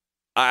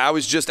 I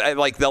was just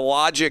like, the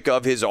logic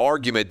of his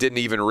argument didn't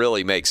even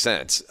really make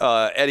sense.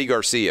 Eddie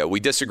Garcia, we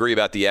disagree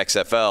about the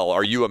XFL.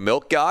 Are you a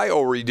milk guy,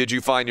 or did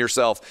you find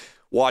yourself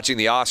watching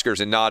the Oscars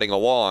and nodding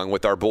along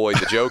with our boy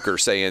the Joker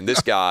saying this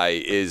guy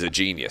is a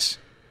genius?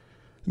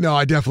 No,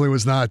 I definitely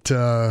was not.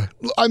 I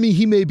mean,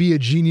 he may be a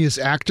genius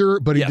actor,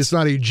 but he's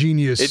not a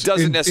genius. It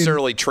doesn't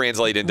necessarily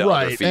translate into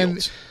other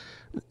fields.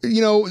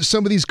 And,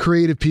 some of these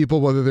creative people,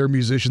 whether they're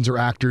musicians or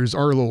actors,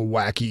 are a little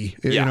wacky,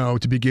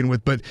 to begin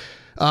with. But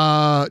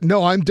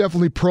no, I'm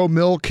definitely pro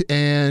milk.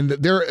 And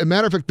a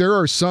matter of fact, there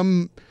are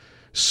some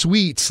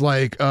sweets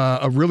like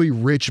a really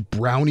rich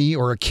brownie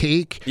or a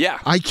cake. Yeah.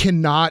 I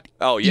cannot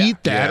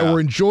eat that or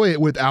enjoy it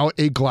without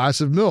a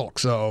glass of milk.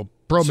 So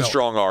pro milk. It's a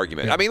strong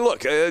argument. Yeah. I mean,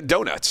 look,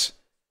 donuts.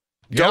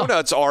 Yeah.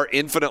 Donuts are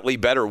infinitely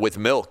better with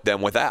milk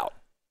than without.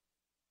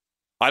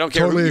 I don't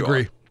care totally who you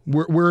agree. are.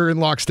 We're in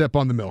lockstep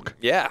on the milk.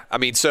 Yeah. I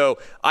mean, so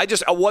I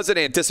wasn't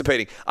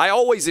anticipating. I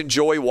always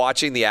enjoy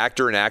watching the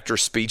actor and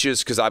actress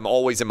speeches because I'm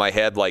always in my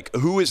head like,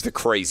 who is the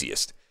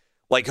craziest?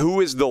 Like,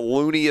 who is the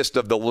looniest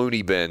of the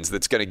loony bins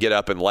that's going to get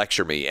up and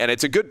lecture me? And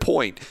it's a good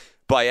point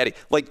by Eddie.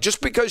 Like, just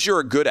because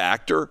you're a good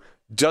actor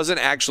doesn't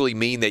actually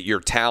mean that your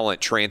talent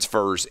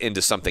transfers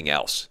into something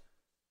else,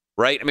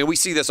 right? I mean, we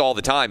see this all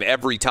the time.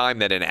 Every time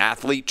that an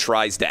athlete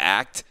tries to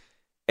act,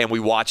 and we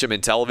watch them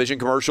in television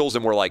commercials,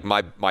 and we're like,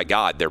 my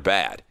God, they're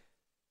bad.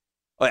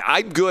 Like,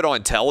 I'm good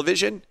on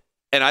television,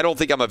 and I don't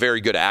think I'm a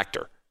very good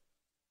actor.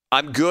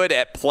 I'm good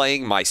at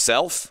playing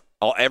myself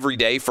every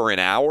day for an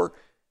hour.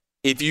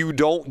 If you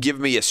don't give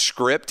me a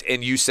script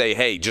and you say,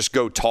 hey, just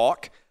go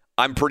talk,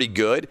 I'm pretty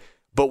good.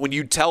 But when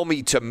you tell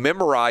me to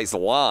memorize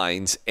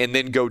lines and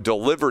then go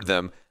deliver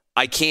them,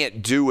 I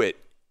can't do it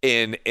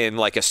in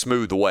like a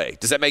smooth way.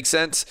 Does that make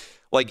sense?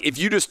 Like,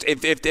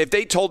 if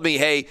they told me,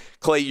 hey,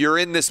 Clay, you're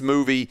in this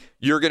movie,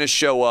 you're going to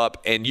show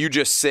up and you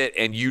just sit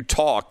and you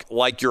talk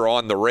like you're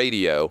on the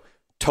radio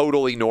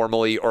totally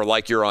normally or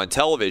like you're on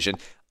television,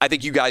 I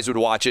think you guys would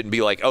watch it and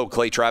be like, oh,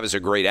 Clay Travis is a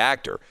great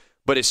actor.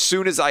 But as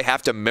soon as I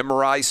have to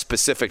memorize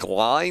specific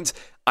lines,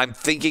 I'm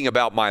thinking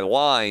about my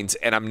lines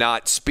and I'm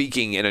not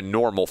speaking in a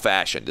normal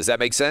fashion. Does that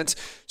make sense?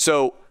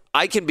 So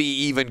I can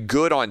be even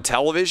good on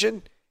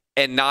television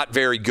and not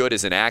very good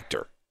as an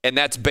actor. And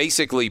that's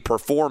basically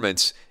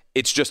performance.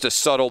 It's just a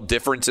subtle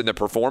difference in the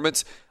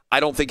performance. I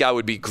don't think I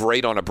would be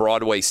great on a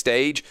Broadway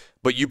stage,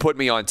 but you put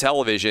me on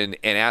television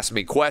and ask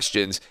me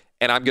questions,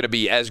 and I'm going to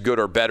be as good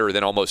or better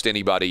than almost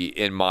anybody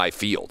in my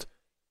field.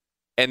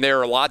 And there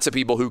are lots of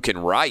people who can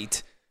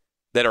write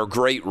that are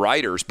great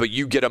writers, but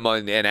you get them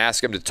on and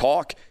ask them to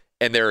talk,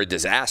 and they're a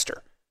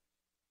disaster.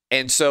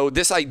 And so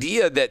this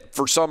idea that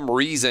for some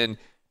reason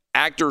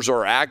actors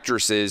or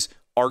actresses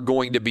are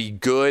going to be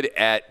good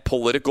at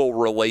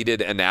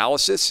political-related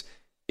analysis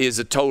is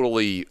a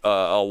totally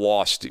a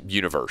lost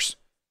universe.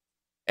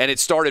 And it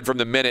started from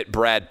the minute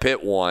Brad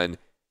Pitt won,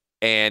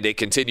 and it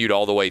continued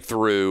all the way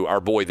through our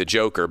boy the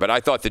Joker. But I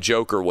thought the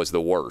Joker was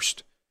the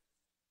worst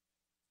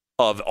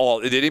of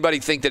all. Did anybody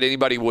think that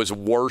anybody was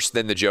worse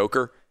than the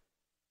Joker?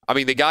 I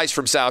mean, the guys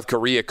from South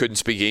Korea couldn't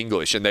speak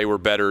English, and they were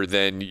better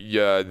than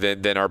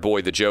our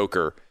boy the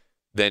Joker,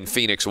 than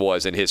Phoenix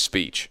was in his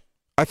speech.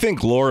 I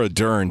think Laura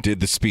Dern did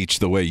the speech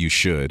the way you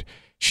should.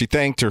 She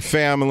thanked her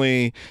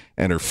family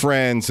and her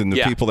friends and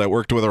the people that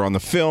worked with her on the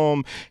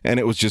film, and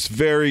it was just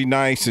very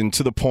nice and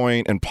to the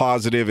point and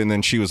positive, and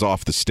then she was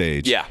off the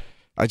stage. Yeah.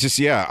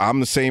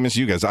 I'm the same as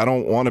you guys. I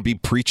don't want to be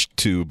preached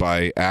to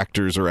by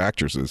actors or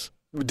actresses.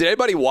 Did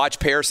anybody watch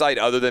Parasite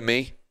other than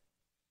me?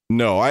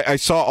 No, I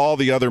saw all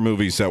the other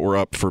movies that were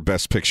up for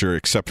Best Picture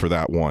except for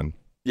that one.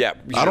 Yeah.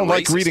 I don't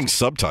like reading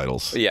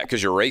subtitles. Yeah,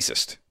 because you're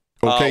racist.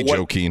 Okay,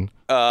 Joaquin.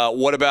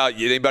 What about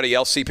anybody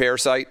else see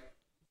Parasite?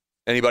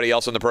 Anybody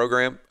else on the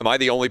program? Am I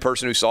the only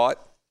person who saw it?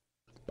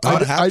 I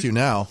would have to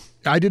now.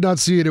 I did not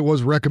see it. It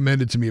was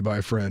recommended to me by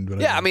a friend.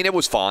 But I mean, it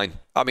was fine.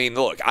 I mean,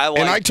 look,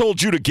 and I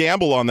told you to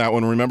gamble on that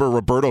one. Remember,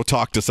 Roberto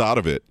talked us out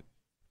of it.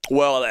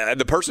 Well,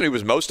 the person who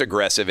was most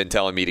aggressive in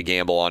telling me to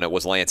gamble on it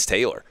was Lance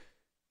Taylor.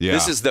 Yeah.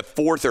 This is the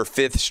 4th or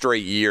 5th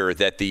straight year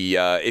that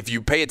if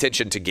you pay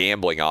attention to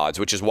gambling odds,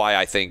 which is why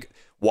I think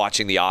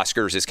watching the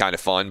Oscars is kind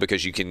of fun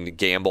because you can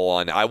gamble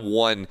on. I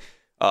won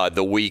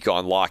the week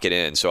on Lock It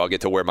In, so I'll get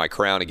to wear my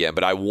crown again.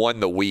 But I won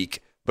the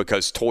week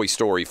because Toy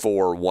Story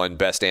 4 won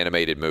Best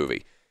Animated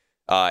Movie,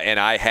 and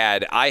I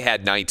had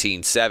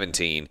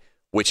 1917,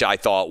 which I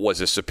thought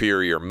was a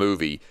superior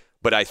movie.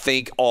 But I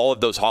think all of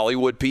those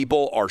Hollywood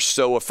people are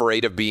so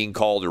afraid of being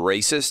called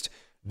racist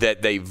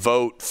that they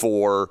vote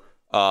for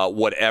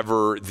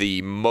whatever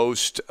the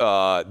least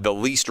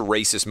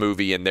racist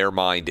movie in their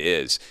mind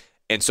is.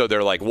 And so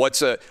they're like,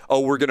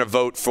 we're going to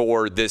vote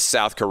for this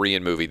South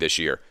Korean movie this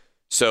year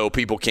so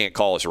people can't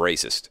call us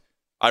racist.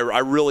 I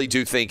really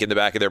do think in the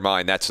back of their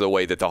mind that's the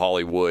way that the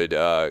Hollywood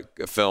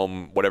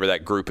film, whatever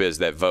that group is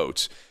that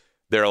votes.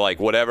 They're like,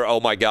 whatever, oh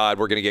my God,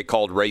 we're going to get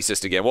called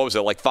racist again. What was it,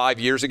 like 4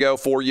 years ago?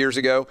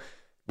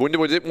 When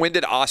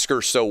did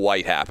Oscar So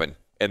White happen?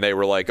 And they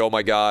were like, oh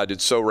my God,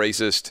 it's so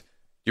racist.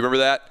 You remember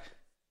that?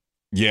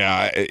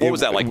 Yeah. What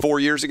was that, like 4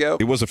 years ago?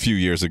 It was a few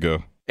years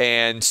ago.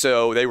 And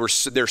so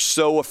they're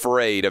so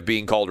afraid of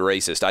being called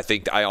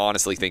racist. I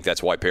honestly think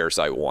that's why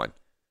Parasite won.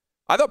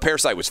 I thought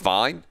Parasite was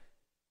fine,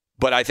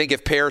 but I think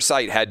if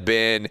Parasite had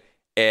been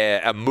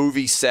a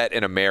movie set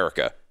in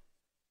America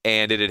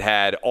and it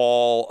had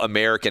all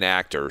American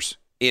actors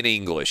in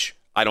English,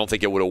 I don't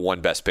think it would have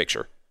won Best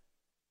Picture.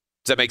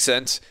 Does that make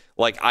sense?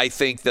 Like, I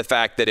think the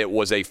fact that it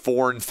was a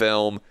foreign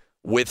film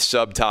with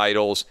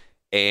subtitles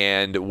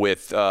and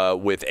with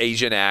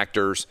Asian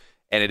actors,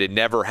 and it had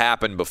never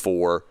happened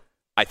before,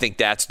 I think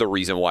that's the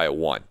reason why it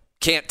won.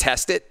 Can't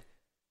test it.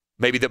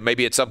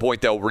 Maybe at some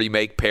point they'll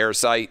remake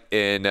Parasite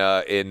in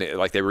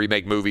like they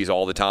remake movies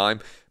all the time.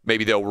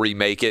 Maybe they'll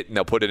remake it and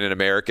they'll put it in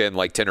America in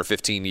like 10 or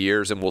 15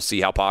 years, and we'll see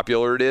how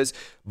popular it is.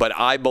 But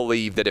I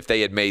believe that if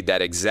they had made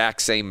that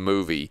exact same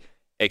movie,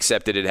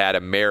 except that it had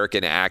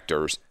American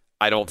actors,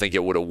 I don't think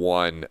it would have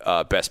won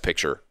Best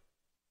Picture.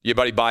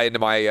 Anybody buy into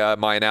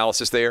my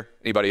analysis there?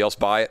 Anybody else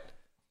buy it?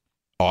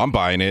 Oh, I'm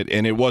buying it,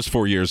 and it was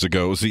 4 years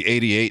ago. It was the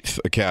 88th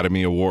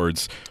Academy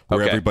Awards,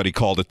 where everybody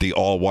called it the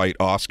all-white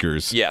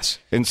Oscars. Yes,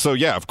 and so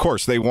yeah, of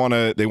course they want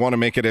to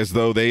make it as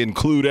though they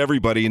include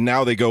everybody, and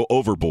now they go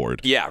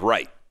overboard. Yeah,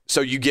 right. So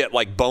you get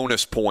like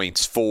bonus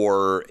points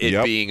for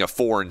it being a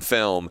foreign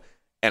film,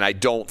 and I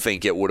don't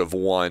think it would have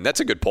won. That's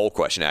a good poll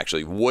question,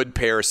 actually. Would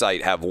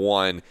Parasite have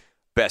won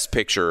Best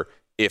Picture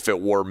if it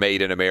were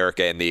made in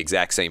America and the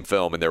exact same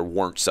film and there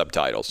weren't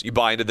subtitles? You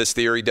buy into this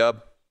theory,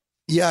 Dub?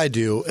 Yeah, I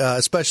do,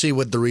 especially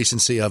with the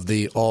recency of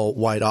the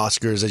all-white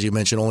Oscars. As you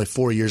mentioned, only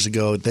 4 years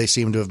ago, they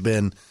seem to have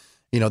been,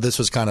 this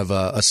was kind of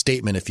a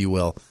statement, if you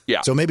will.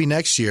 Yeah. So maybe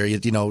next year,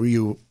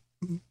 you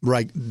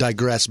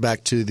digress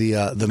back to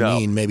the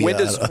mean. Maybe when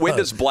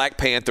does Black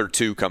Panther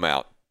 2 come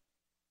out?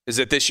 Is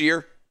it this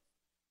year?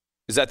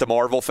 Is that the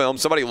Marvel film?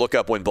 Somebody look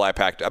up when Black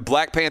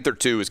Panther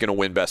 2 is going to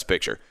win Best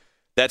Picture.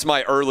 That's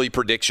my early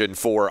prediction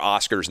for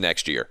Oscars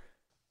next year.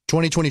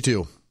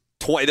 2022.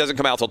 It doesn't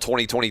come out until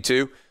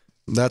 2022?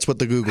 That's what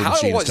the Google machine is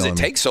telling me. How does it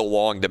take so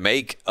long to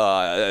make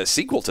a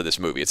sequel to this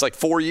movie? It's like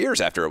 4 years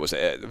after it was.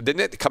 Didn't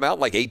it come out in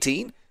like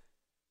 18?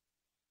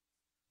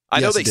 I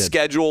know they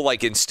schedule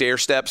like in stair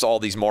steps all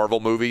these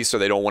Marvel movies, so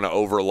they don't want to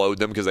overload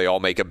them because they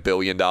all make $1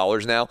 billion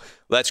now.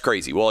 That's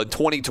crazy. Well, in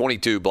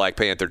 2022, Black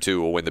Panther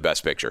 2 will win the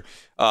Best Picture.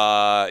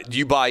 Do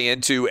you buy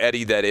into,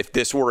 Eddie, that if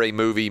this were a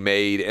movie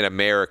made in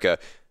America?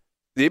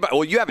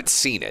 Well, you haven't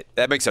seen it.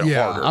 That makes it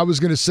harder. I was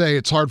going to say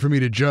it's hard for me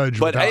to judge.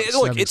 But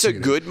look, it's a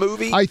good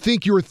movie. I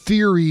think your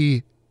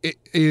theory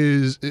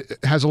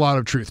has a lot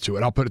of truth to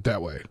it. I'll put it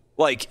that way.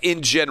 Like,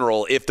 in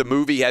general, if the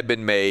movie had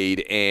been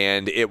made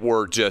and it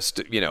were just,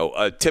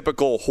 a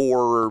typical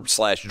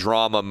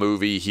horror/drama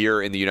movie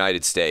here in the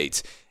United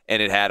States and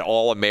it had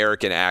all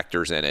American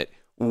actors in it,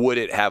 would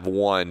it have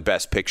won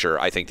Best Picture?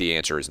 I think the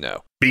answer is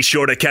no. Be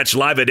sure to catch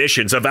live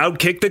editions of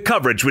Outkick the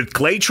Coverage with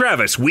Clay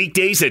Travis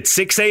weekdays at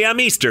 6 a.m.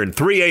 Eastern,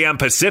 3 a.m.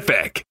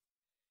 Pacific.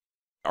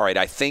 All right,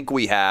 I think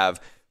we have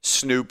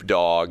Snoop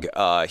Dogg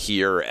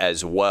here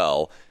as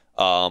well.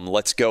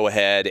 Let's go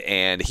ahead,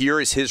 and here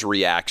is his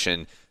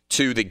reaction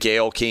to the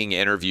Gayle King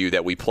interview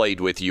that we played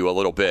with you a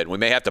little bit. We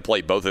may have to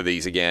play both of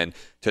these again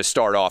to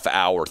start off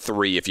hour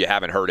 3 if you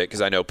haven't heard it,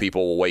 because I know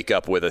people will wake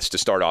up with us to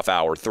start off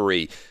hour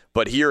 3.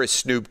 But here is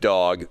Snoop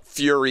Dogg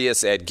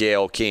furious at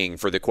Gayle King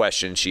for the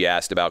question she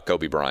asked about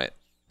Kobe Bryant.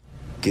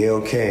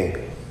 Gayle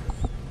King,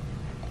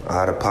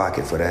 out of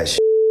pocket for that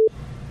shit.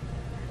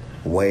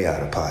 Way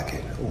out of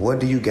pocket. What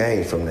do you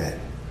gain from that?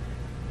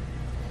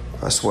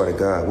 I swear to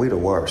God, we the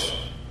worst.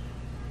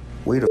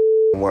 We the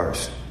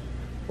worst.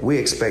 We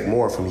expect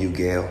more from you,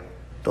 Gayle.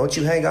 Don't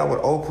you hang out with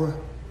Oprah?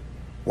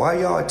 Why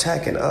y'all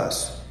attacking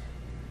us?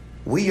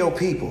 We your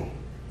people.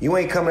 You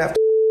ain't coming after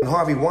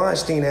Harvey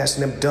Weinstein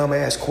asking them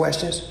dumb-ass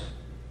questions.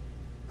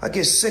 I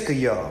get sick of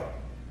y'all.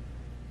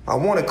 I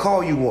want to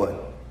call you one.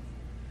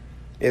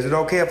 Is it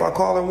okay if I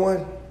call her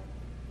one?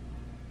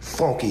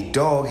 Funky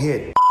dog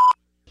head.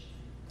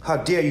 How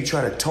dare you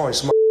try to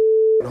tarnish my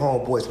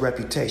homeboy's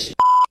reputation?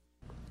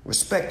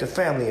 Respect the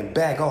family and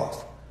back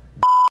off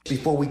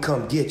before we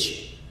come get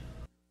you.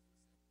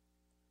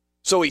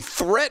 So he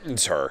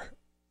threatens her.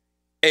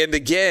 And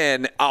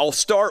again, I'll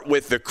start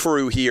with the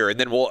crew here, and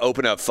then we'll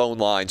open up phone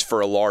lines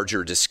for a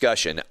larger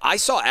discussion. I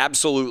saw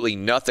absolutely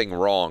nothing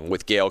wrong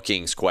with Gayle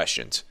King's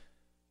questions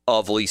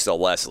of Lisa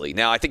Leslie.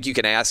 Now, I think you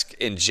can ask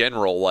in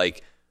general,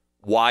 like,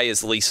 why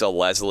is Lisa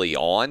Leslie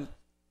on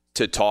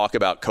to talk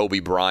about Kobe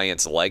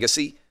Bryant's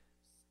legacy?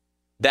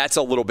 That's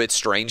a little bit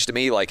strange to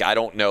me. Like, I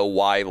don't know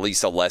why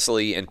Lisa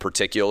Leslie in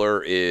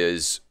particular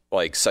is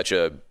like such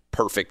a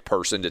perfect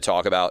person to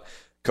talk about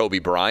Kobe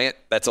Bryant.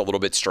 That's a little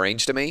bit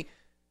strange to me.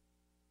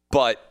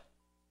 But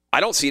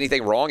I don't see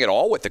anything wrong at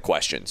all with the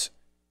questions.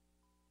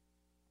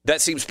 That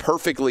seems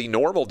perfectly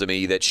normal to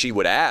me that she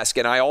would ask.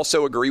 And I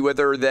also agree with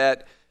her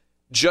that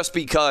just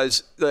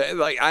because,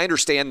 like, I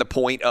understand the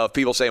point of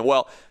people saying,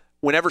 well,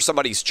 whenever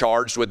somebody's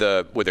charged with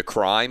a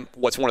crime,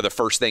 what's one of the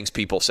first things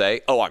people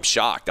say? Oh, I'm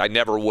shocked. I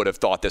never would have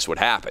thought this would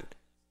happen.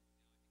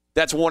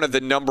 That's one of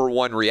the number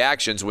one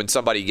reactions when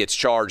somebody gets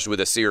charged with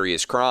a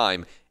serious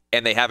crime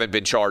and they haven't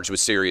been charged with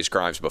serious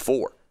crimes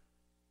before.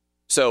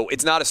 So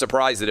it's not a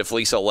surprise that if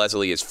Lisa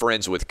Leslie is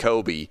friends with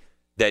Kobe,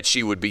 that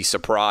she would be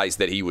surprised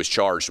that he was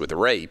charged with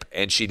rape,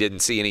 and she didn't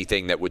see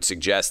anything that would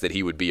suggest that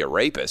he would be a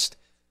rapist.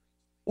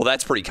 Well,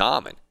 that's pretty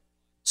common.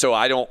 So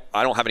I don't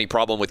have any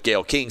problem with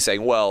Gayle King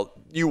saying, well,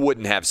 you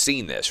wouldn't have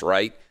seen this,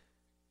 right?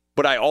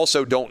 But I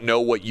also don't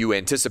know what you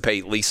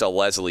anticipate Lisa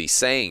Leslie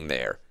saying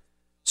there.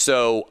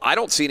 So I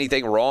don't see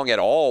anything wrong at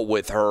all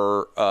with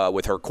her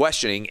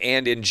questioning.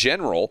 And in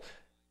general,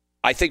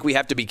 I think we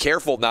have to be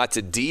careful not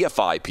to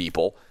deify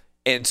people.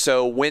 And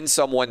so when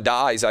someone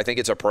dies, I think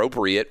it's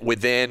appropriate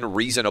within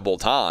reasonable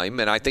time,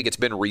 and I think it's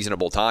been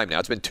reasonable time now.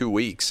 It's been 2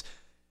 weeks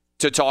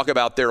to talk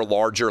about their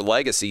larger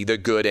legacy, the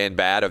good and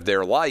bad of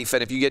their life.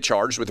 And if you get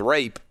charged with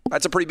rape,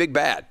 that's a pretty big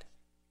bad,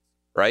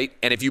 right?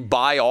 And if you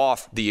buy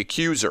off the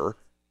accuser,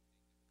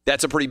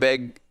 that's a pretty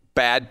big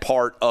bad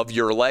part of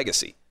your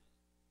legacy.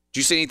 Do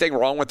you see anything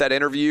wrong with that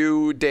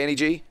interview, Danny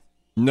G?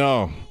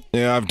 No.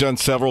 Yeah, I've done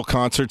several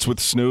concerts with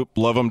Snoop,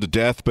 love him to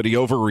death, but he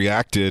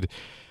overreacted.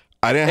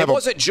 It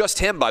wasn't just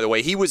him, by the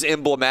way. He was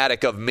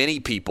emblematic of many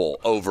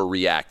people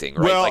overreacting,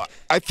 right? Well,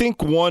 I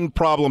think one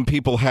problem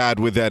people had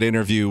with that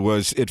interview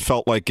was it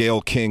felt like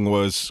Gayle King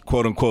was,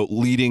 quote unquote,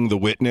 leading the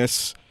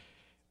witness,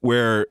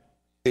 where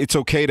it's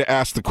okay to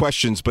ask the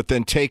questions, but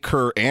then take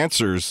her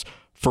answers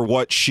for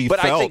what she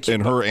felt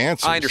in her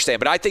answers. I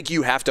understand, but I think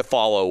you have to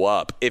follow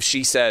up. If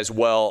she says,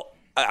 well,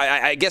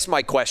 I guess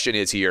my question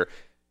is here,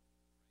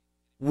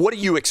 what do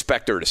you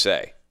expect her to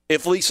say?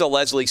 If Lisa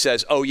Leslie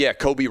says, oh, yeah,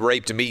 Kobe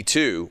raped me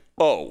too,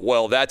 oh,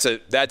 well, that's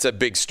a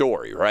big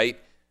story, right?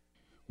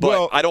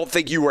 But I don't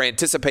think you were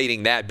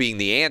anticipating that being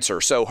the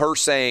answer. So her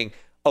saying,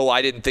 oh,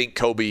 I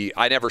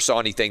never saw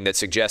anything that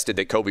suggested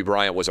that Kobe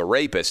Bryant was a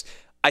rapist.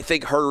 I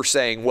think her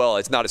saying, well,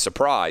 it's not a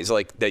surprise,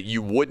 like that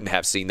you wouldn't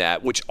have seen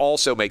that, which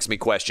also makes me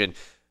question,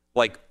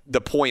 like,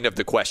 the point of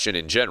the question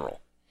in general.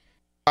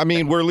 I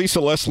mean, where Lisa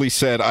Leslie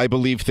said, I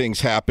believe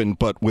things happen,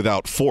 but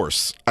without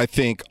force. I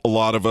think a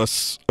lot of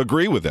us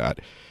agree with that.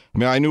 I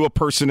mean, I knew a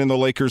person in the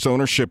Lakers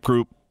ownership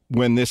group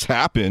when this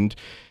happened,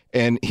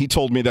 and he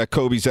told me that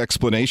Kobe's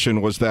explanation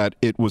was that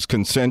it was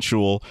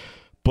consensual,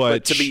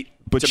 but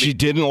she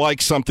didn't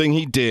like something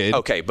he did.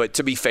 Okay, but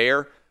to be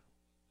fair,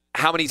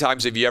 how many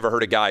times have you ever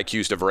heard a guy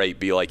accused of rape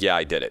be like, yeah,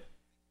 I did it?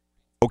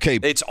 Okay.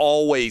 It's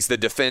always, the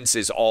defense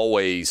is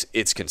always,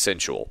 it's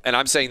consensual. And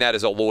I'm saying that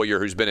as a lawyer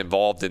who's been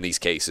involved in these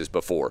cases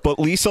before. But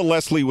Lisa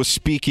Leslie was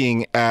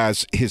speaking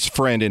as his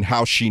friend and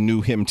how she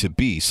knew him to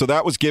be. So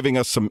that was giving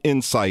us some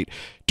insight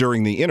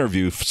during the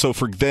interview. So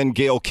for then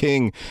Gayle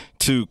King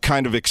to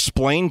kind of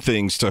explain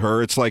things to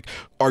her, it's like,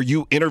 are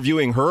you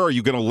interviewing her? Are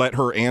you going to let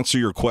her answer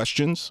your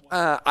questions?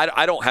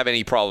 I don't have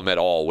any problem at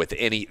all with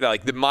any,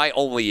 like, my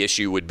only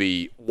issue would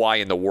be, why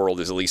in the world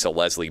is Lisa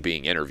Leslie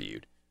being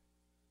interviewed?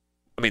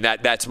 I mean,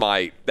 that's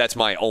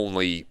my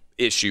only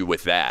issue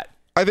with that.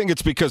 I think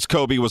it's because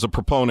Kobe was a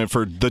proponent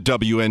for the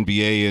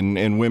WNBA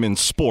and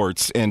women's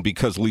sports, and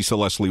because Lisa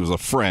Leslie was a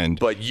friend.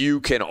 But you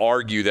can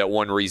argue that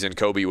one reason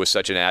Kobe was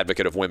such an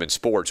advocate of women's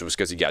sports was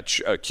because he got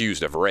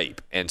accused of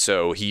rape, and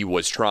so he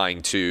was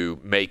trying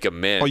to make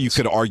amends. Well, you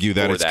could argue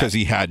that it's because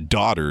he had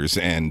daughters,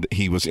 and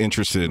he was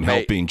interested in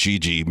helping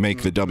Gigi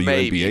make the WNBA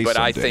Maybe, but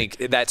someday. I think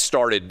that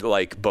started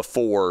like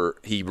before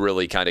he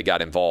really kind of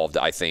got involved,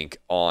 I think,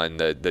 on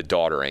the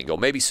daughter angle.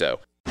 Maybe so.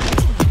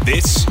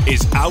 This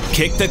is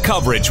Outkick the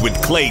Coverage with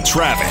Clay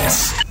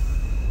Travis.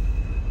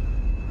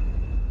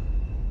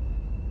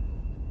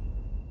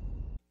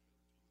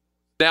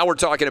 Now we're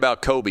talking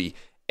about Kobe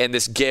and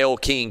this Gayle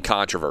King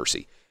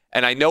controversy.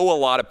 And I know a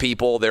lot of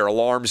people, their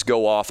alarms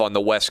go off on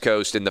the West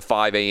Coast in the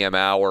 5 a.m.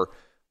 hour.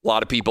 A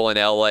lot of people in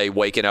L.A.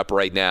 waking up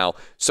right now.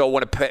 So I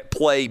want to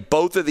play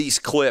both of these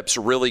clips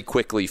really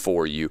quickly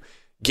for you.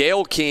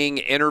 Gayle King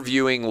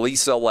interviewing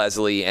Lisa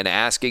Leslie and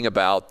asking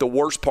about the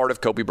worst part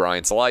of Kobe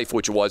Bryant's life,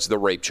 which was the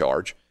rape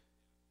charge.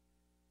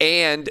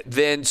 And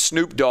then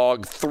Snoop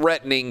Dogg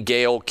threatening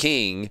Gayle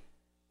King.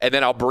 And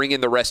then I'll bring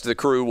in the rest of the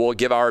crew. We'll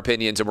give our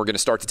opinions, and we're going to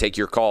start to take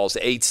your calls.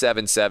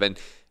 877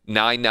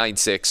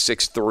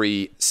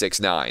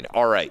 888-996-6369.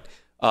 All right.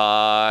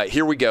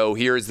 Here we go.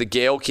 Here is the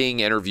Gayle King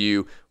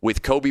interview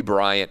with Kobe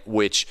Bryant,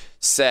 which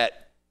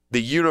set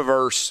the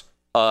universe,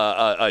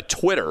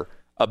 Twitter,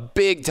 a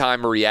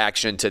big-time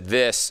reaction to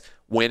this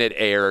when it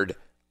aired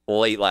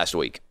late last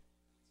week.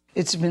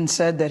 It's been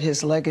said that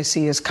his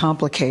legacy is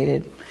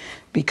complicated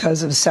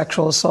because of a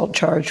sexual assault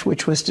charge,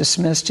 which was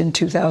dismissed in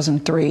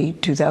 2003,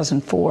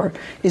 2004.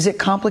 Is it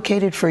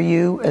complicated for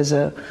you as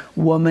a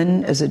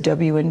woman, as a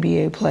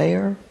WNBA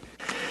player?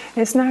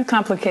 It's not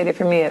complicated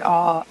for me at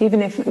all.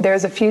 Even if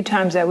there's a few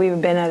times that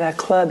we've been at a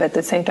club at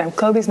the same time,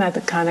 Kobe's not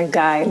the kind of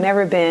guy,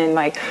 never been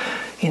like,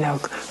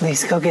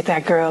 Lisa, go get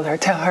that girl or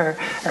tell her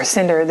or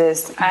send her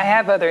this. I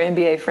have other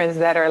NBA friends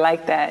that are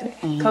like that.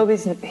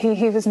 Mm-hmm.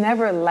 He was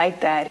never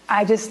like that.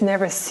 I just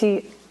never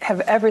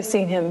have ever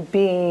seen him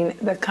being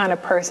the kind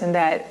of person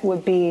that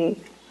would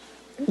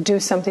do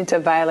something to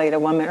violate a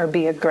woman or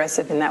be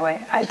aggressive in that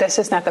way. That's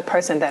just not the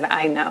person that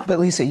I know. But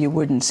Lisa, you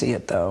wouldn't see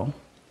it though.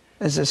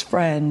 As his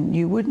friend,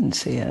 you wouldn't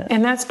see it.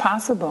 And that's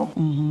possible.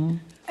 Mm-hmm.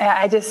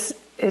 I just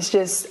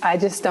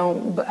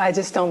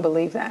don't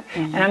believe that.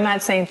 Mm-hmm. And I'm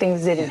not saying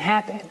things didn't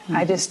happen. Mm-hmm.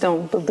 I just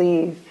don't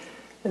believe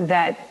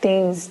that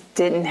things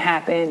didn't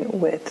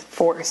happen with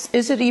force.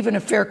 Is it even a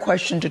fair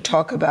question to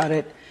talk about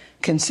it,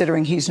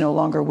 considering he's no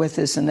longer with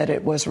us and that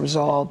it was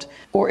resolved?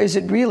 Or is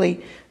it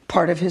really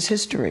part of his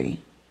history?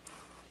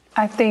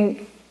 I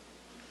think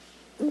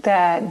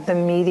that the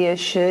media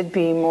should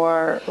be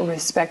more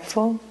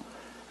respectful.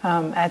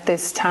 At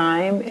this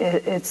time,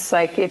 it's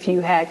like if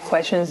you had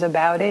questions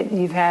about it,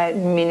 you've had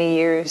many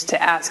years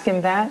to ask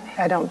him that.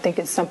 I don't think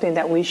it's something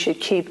that we should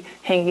keep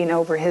hanging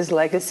over his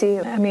legacy.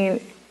 I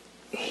mean,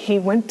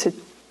 it went to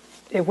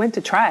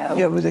trial.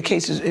 Yeah, but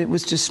it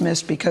was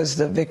dismissed because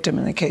the victim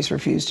in the case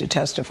refused to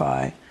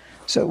testify.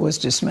 So it was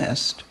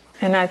dismissed.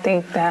 And I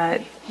think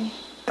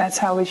that's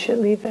how we should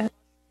leave it.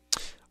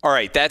 All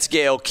right, that's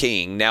Gayle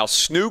King. Now,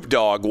 Snoop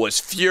Dogg was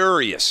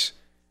furious.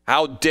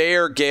 How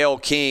dare Gayle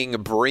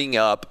King bring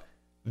up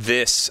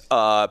this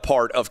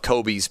part of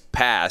Kobe's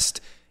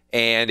past,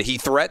 and he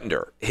threatened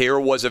her. Here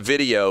was a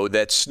video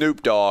that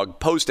Snoop Dogg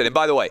posted. And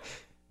by the way,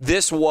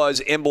 this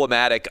was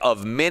emblematic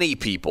of many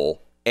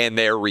people and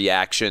their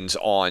reactions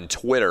on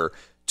Twitter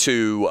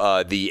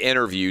to the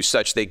interview,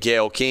 such that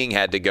Gayle King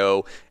had to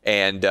go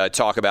and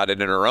talk about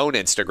it in her own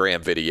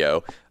Instagram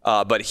video.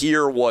 But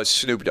here was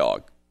Snoop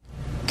Dogg.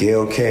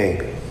 Gayle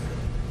King,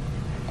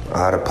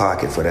 out of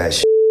pocket for that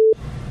shit.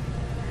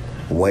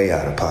 Way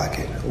out of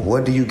pocket.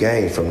 What do you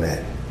gain from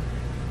that?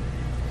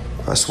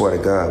 I swear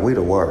to God, we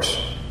the worst.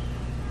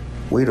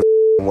 We the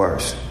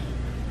worst.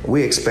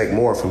 We expect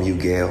more from you,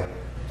 Gayle.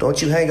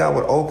 Don't you hang out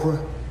with Oprah?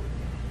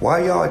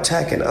 Why y'all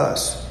attacking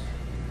us?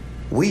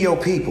 We your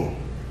people.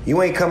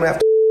 You ain't coming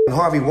after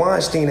Harvey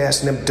Weinstein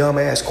asking them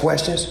dumb-ass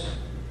questions.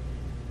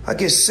 I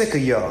get sick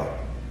of y'all.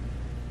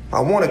 I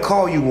want to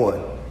call you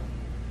one.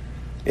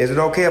 Is it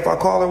okay if I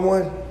call her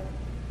one?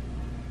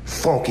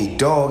 Funky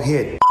dog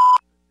head.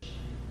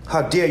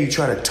 How dare you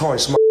try to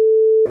tarnish my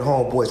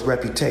homeboy's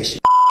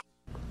reputation?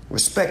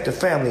 Respect the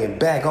family and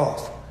back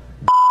off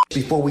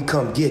before we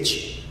come get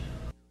you.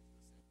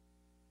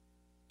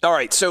 All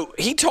right, so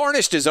he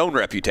tarnished his own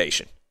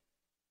reputation.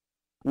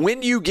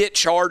 When you get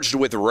charged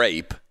with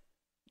rape,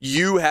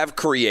 you have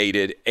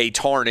created a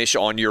tarnish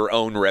on your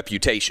own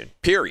reputation,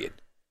 period.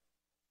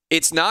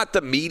 It's not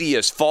the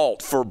media's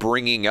fault for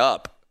bringing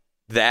up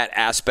that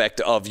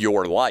aspect of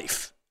your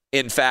life.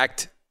 In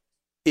fact,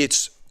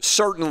 it's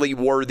certainly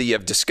worthy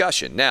of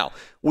discussion. Now,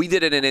 we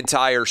did an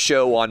entire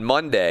show on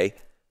Monday,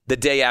 the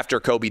day after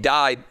Kobe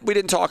died. We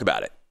didn't talk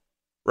about it,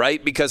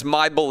 right? Because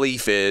my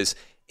belief is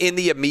in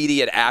the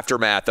immediate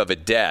aftermath of a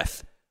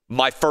death,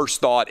 my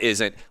first thought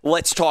isn't,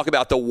 let's talk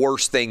about the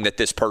worst thing that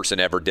this person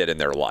ever did in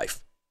their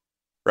life,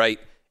 right?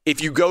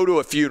 If you go to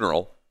a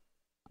funeral,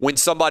 when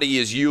somebody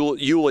is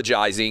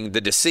eulogizing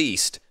the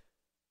deceased,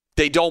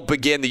 they don't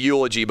begin the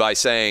eulogy by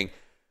saying,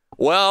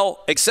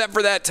 well, except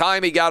for that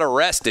time he got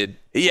arrested,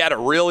 he had a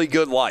really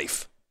good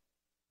life.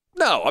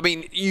 No, I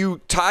mean,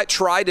 you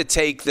try to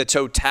take the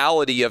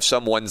totality of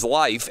someone's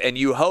life, and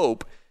you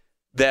hope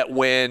that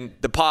when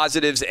the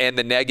positives and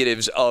the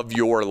negatives of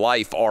your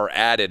life are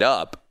added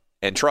up,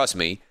 and trust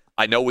me,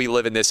 I know we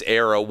live in this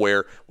era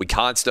where we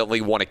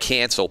constantly want to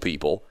cancel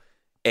people,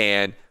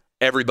 and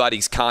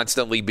everybody's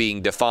constantly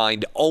being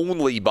defined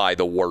only by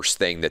the worst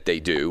thing that they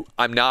do.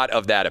 I'm not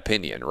of that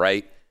opinion,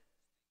 right?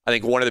 I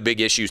think one of the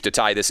big issues, to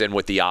tie this in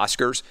with the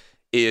Oscars,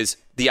 is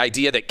the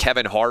idea that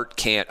Kevin Hart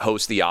can't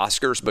host the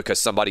Oscars because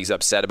somebody's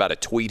upset about a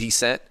tweet he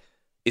sent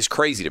is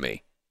crazy to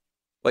me.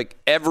 Like,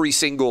 every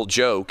single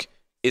joke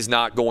is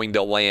not going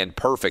to land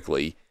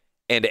perfectly,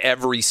 and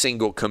every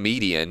single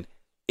comedian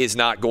is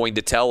not going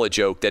to tell a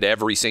joke that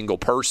every single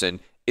person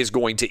is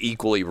going to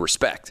equally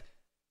respect.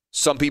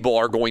 Some people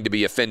are going to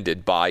be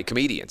offended by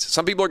comedians.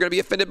 Some people are going to be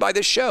offended by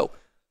this show.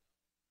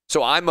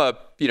 So I'm a,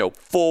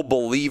 full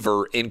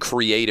believer in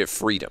creative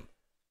freedom.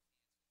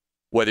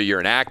 Whether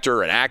you're an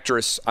actor, an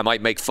actress, I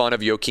might make fun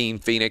of Joaquin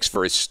Phoenix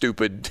for his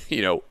stupid,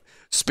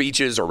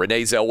 speeches, or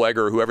Renee Zellweger,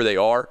 or whoever they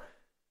are.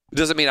 It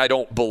doesn't mean I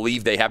don't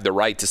believe they have the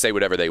right to say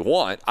whatever they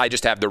want. I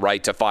just have the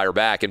right to fire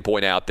back and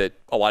point out that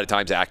a lot of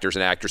times actors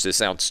and actresses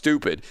sound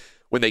stupid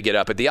when they get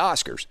up at the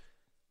Oscars.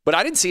 But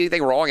I didn't see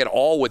anything wrong at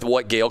all with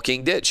what Gayle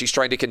King did. She's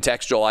trying to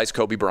contextualize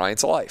Kobe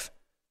Bryant's life.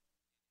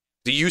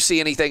 Do you see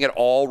anything at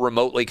all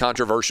remotely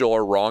controversial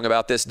or wrong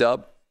about this,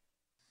 Dub?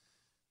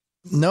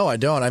 No, I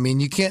don't. I mean,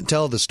 you can't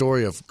tell the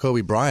story of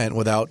Kobe Bryant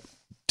without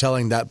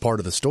telling that part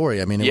of the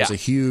story. I mean, it was a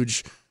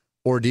huge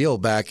ordeal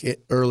back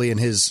early in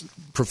his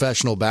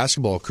professional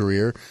basketball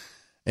career,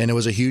 and it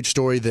was a huge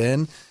story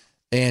then.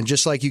 And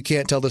just like you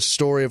can't tell the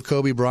story of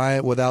Kobe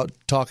Bryant without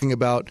talking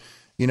about,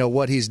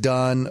 what he's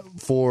done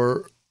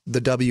for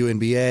the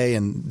WNBA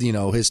and,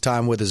 his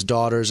time with his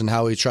daughters and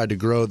how he tried to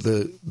grow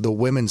the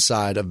women's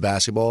side of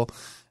basketball,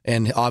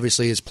 and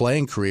obviously his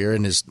playing career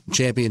and his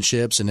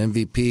championships and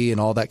MVP and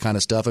all that kind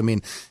of stuff. I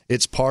mean,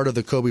 it's part of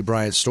the Kobe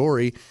Bryant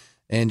story,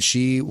 and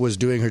she was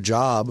doing her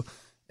job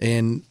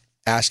in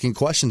asking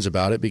questions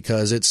about it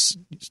because it's,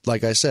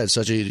 like I said,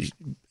 such a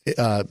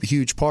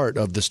huge part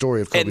of the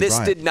story of Kobe Bryant.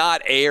 And this did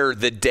not air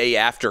the day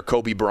after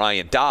Kobe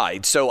Bryant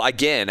died. So,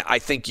 again, I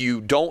think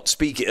you don't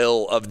speak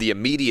ill of the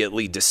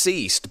immediately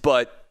deceased,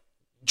 but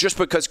just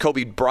because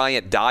Kobe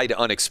Bryant died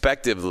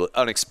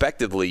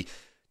unexpectedly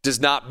does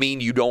not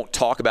mean you don't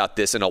talk about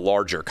this in a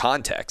larger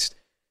context.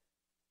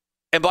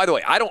 And by the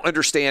way, I don't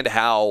understand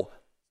how,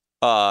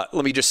 let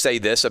me just say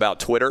this about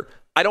Twitter.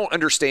 I don't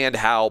understand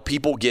how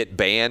people get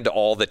banned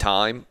all the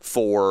time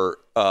for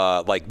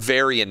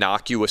very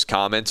innocuous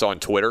comments on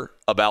Twitter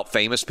about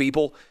famous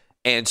people,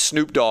 and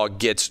Snoop Dogg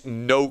gets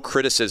no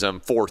criticism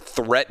for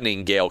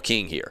threatening Gayle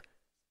King here.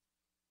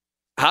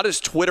 How does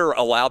Twitter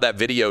allow that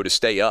video to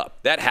stay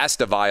up? That has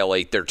to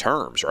violate their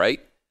terms, right?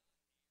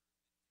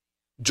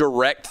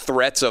 Direct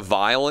threats of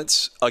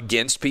violence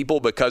against people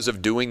because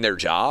of doing their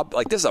job.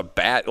 This is a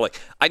bad,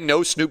 I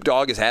know Snoop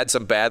Dogg has had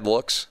some bad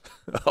looks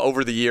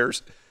over the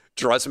years.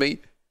 Trust me.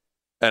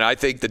 And I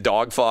think The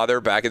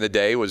Dogfather back in the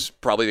day was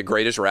probably the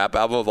greatest rap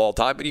album of all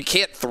time. But you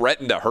can't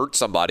threaten to hurt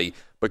somebody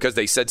because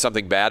they said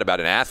something bad about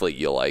an athlete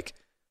you like.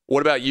 What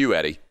about you,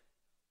 Eddie?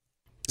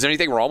 Is there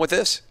anything wrong with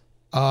this?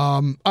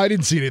 I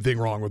didn't see anything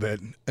wrong with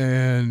it.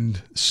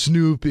 And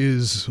Snoop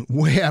is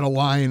way out of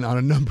line on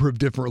a number of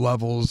different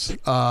levels.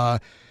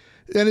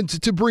 And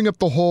to bring up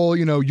the whole,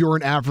 you're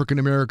an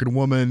African-American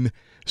woman,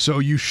 so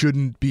you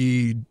shouldn't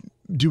be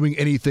doing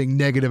anything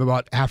negative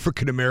about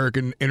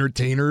African-American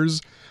entertainers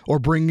or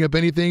bringing up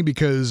anything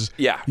because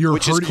you're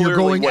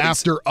going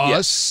after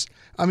us.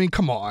 I mean,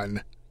 come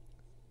on.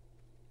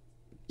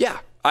 Yeah,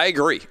 I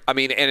agree. I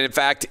mean, and in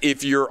fact,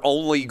 if you're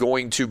only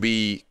going to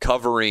be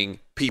covering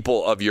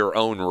people of your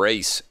own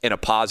race in a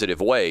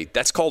positive way,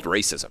 that's called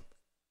racism,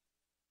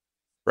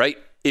 right?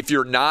 If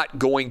you're not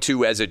going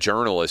to, as a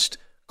journalist,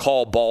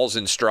 call balls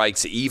and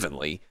strikes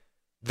evenly,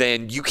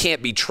 then you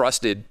can't be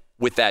trusted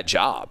with that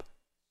job.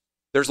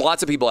 There's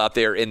lots of people out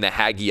there in the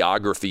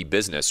hagiography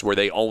business where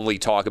they only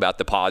talk about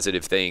the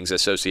positive things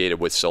associated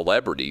with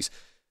celebrities.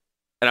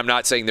 And I'm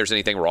not saying there's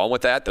anything wrong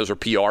with that. Those are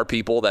PR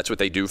people. That's what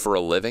they do for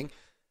a living.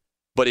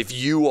 But if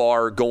you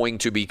are going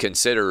to be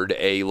considered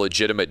a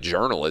legitimate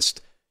journalist,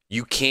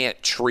 you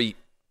can't treat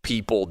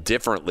people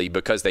differently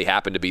because they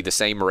happen to be the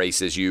same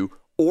race as you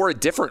or a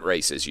different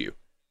race as you.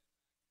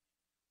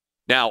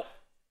 Now,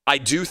 I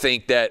do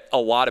think that a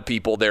lot of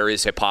people, there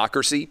is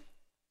hypocrisy.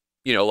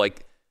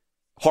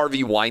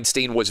 Harvey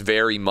Weinstein was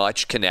very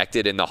much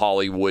connected in the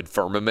Hollywood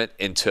firmament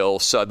until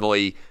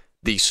suddenly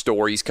these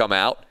stories come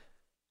out.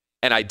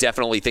 And I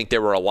definitely think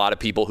there were a lot of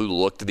people who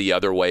looked the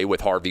other way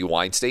with Harvey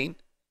Weinstein.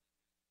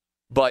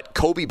 But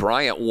Kobe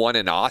Bryant won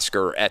an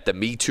Oscar at the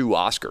Me Too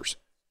Oscars.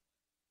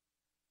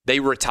 They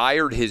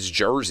retired his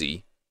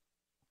jersey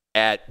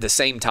at the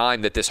same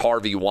time that this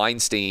Harvey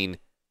Weinstein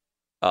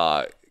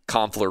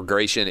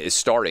conflagration is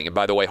starting. And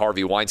by the way,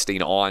 Harvey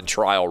Weinstein on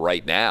trial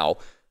right now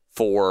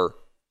for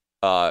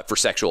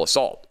sexual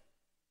assault.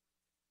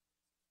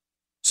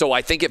 So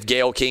I think if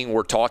Gayle King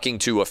were talking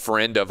to a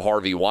friend of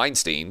Harvey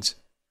Weinstein's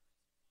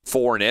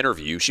for an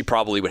interview, she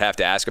probably would have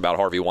to ask about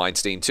Harvey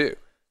Weinstein too.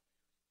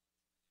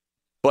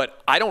 But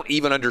I don't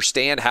even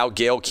understand how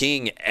Gayle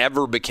King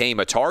ever became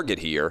a target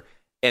here.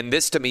 And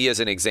this to me is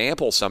an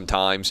example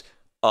sometimes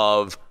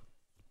of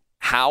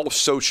how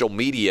social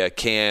media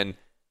can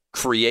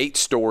create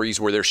stories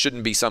where there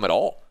shouldn't be some at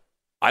all.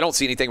 I don't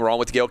see anything wrong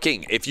with Gayle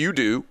King. If you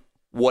do,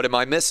 what am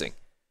I missing?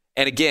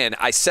 And again,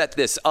 I set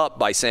this up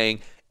by saying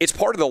it's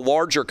part of the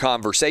larger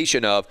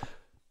conversation of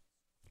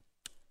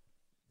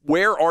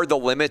where are the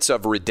limits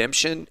of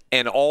redemption,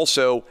 and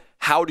also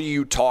how do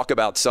you talk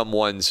about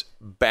someone's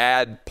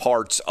bad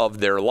parts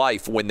of their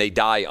life when they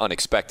die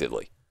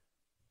unexpectedly?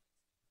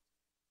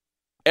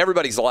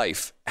 Everybody's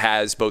life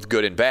has both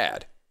good and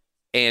bad.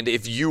 And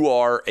if you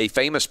are a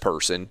famous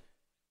person,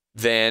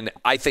 then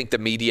I think the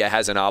media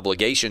has an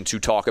obligation to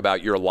talk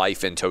about your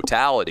life in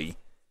totality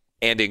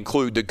and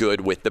include the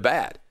good with the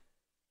bad.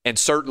 And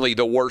certainly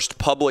the worst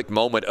public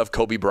moment of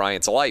Kobe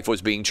Bryant's life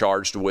was being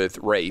charged with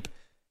rape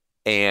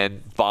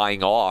and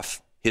buying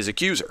off his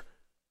accuser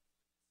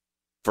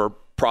for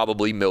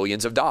probably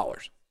millions of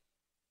dollars.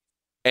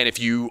 And if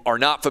you are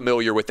not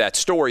familiar with that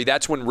story,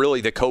 that's when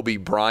really the Kobe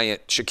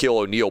Bryant,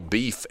 Shaquille O'Neal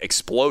beef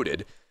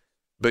exploded,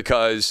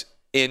 because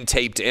in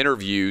taped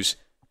interviews,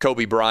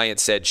 Kobe Bryant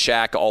said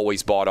Shaq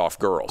always bought off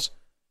girls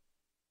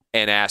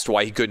and asked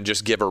why he couldn't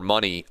just give her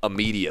money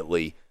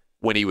immediately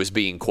when he was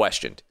being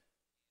questioned.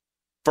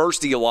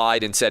 First, he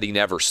lied and said he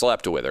never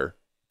slept with her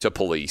to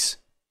police.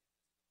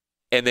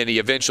 And then he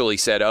eventually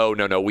said, oh,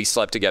 no, we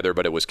slept together,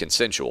 but it was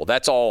consensual.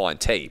 That's all on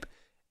tape.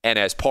 And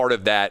as part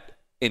of that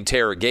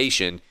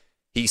interrogation,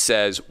 he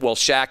says, well,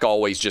 Shaq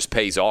always just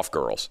pays off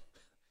girls,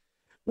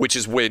 which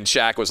is when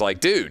Shaq was like,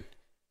 dude,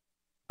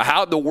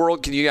 how in the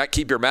world can you not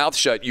keep your mouth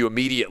shut? You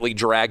immediately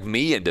dragged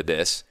me into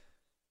this.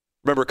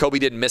 Remember, Kobe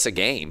didn't miss a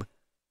game.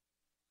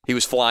 He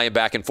was flying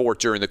back and forth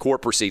during the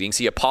court proceedings.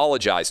 He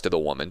apologized to the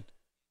woman.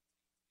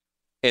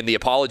 And the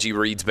apology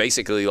reads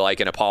basically like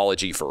an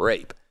apology for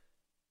rape.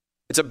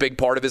 It's a big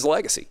part of his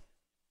legacy.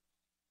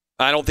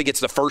 I don't think it's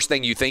the first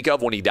thing you think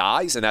of when he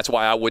dies, and that's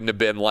why I wouldn't have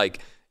been like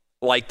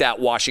that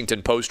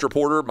Washington Post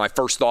reporter. My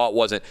first thought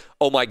wasn't,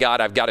 oh my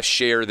God, I've got to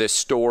share this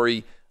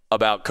story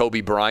about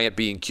Kobe Bryant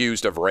being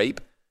accused of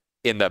rape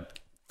in the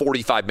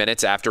 45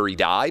 minutes after he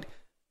died.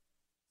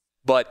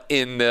 But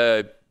in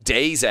the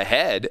days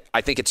ahead,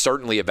 I think it's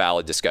certainly a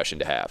valid discussion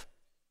to have.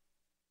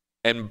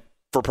 And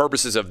for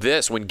purposes of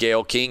this, when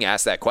Gayle King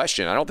asked that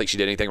question, I don't think she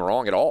did anything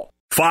wrong at all.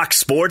 Fox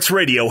Sports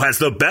Radio has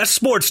the best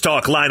sports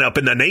talk lineup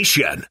in the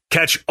nation.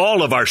 Catch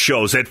all of our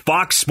shows at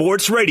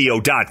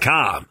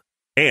foxsportsradio.com.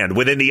 And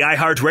within the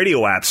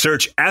iHeartRadio app,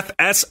 search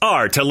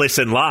FSR to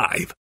listen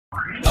live.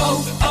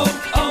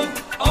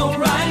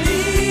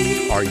 O'Reilly.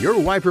 Are your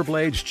wiper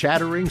blades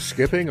chattering,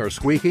 skipping, or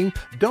squeaking?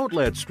 Don't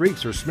let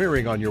streaks or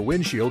smearing on your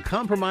windshield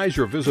compromise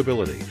your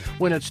visibility.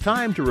 When it's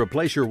time to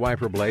replace your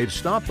wiper blades,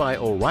 stop by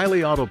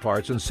O'Reilly Auto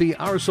Parts and see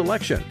our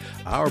selection.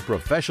 Our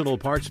professional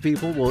parts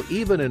people will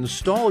even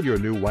install your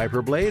new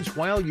wiper blades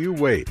while you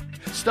wait.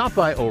 Stop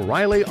by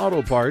O'Reilly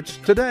Auto Parts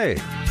today.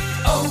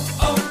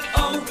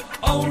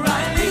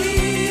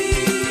 O'Reilly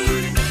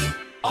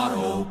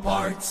Auto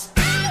Parts.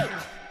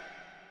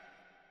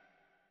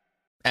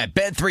 At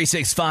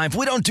Bet365,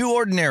 we don't do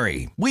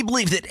ordinary. We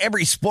believe that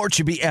every sport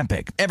should be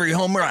epic. Every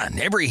home run,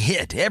 every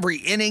hit, every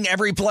inning,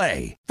 every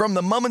play. From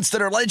the moments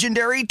that are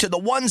legendary to the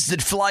ones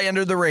that fly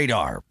under the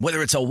radar.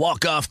 Whether it's a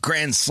walk-off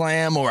grand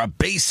slam or a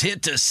base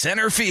hit to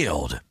center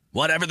field.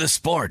 Whatever the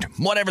sport,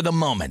 whatever the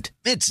moment.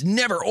 It's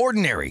never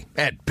ordinary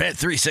at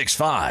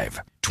Bet365.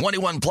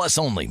 21 plus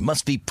only.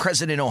 Must be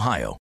present in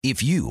Ohio.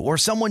 If you or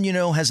someone you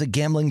know has a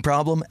gambling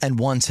problem and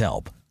wants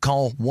help,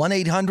 call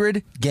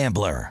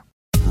 1-800-GAMBLER.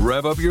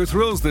 Rev up your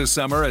thrills this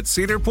summer at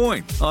Cedar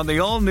Point on the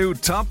all-new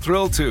Top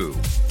Thrill 2.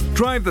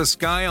 Drive the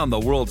sky on the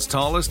world's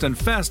tallest and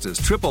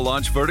fastest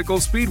triple-launch vertical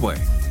speedway.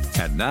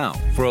 And now,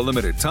 for a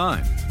limited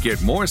time,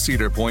 get more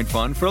Cedar Point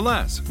fun for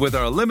less with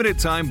our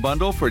limited-time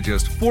bundle for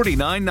just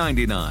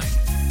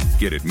 $49.99.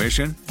 Get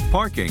admission,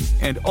 parking,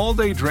 and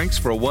all-day drinks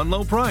for one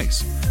low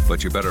price.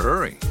 But you better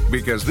hurry,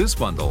 because this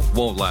bundle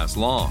won't last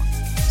long.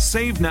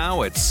 Save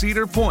now at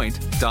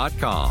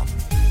cedarpoint.com.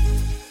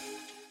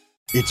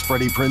 It's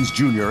Freddie Prinze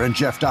Jr. and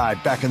Jeff Dye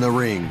back in the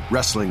ring.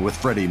 Wrestling with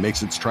Freddie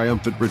makes its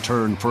triumphant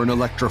return for an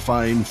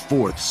electrifying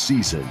 4th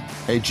season.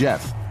 Hey,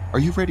 Jeff, are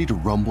you ready to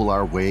rumble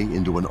our way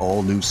into an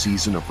all-new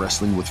season of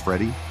Wrestling with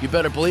Freddie? You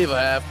better believe I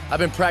have. I've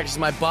been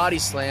practicing my body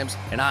slams,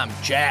 and I'm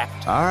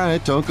jacked. All right,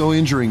 don't go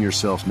injuring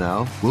yourself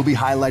now. We'll be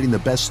highlighting the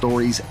best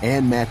stories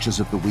and matches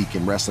of the week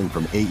in wrestling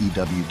from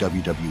AEW,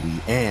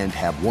 WWE, and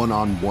have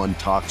one-on-one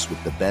talks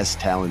with the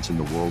best talents in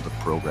the world of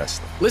pro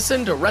wrestling.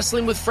 Listen to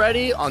Wrestling with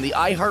Freddie on the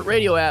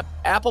iHeartRadio app,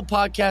 Apple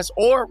Podcasts,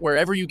 or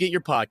wherever you get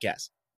your podcasts.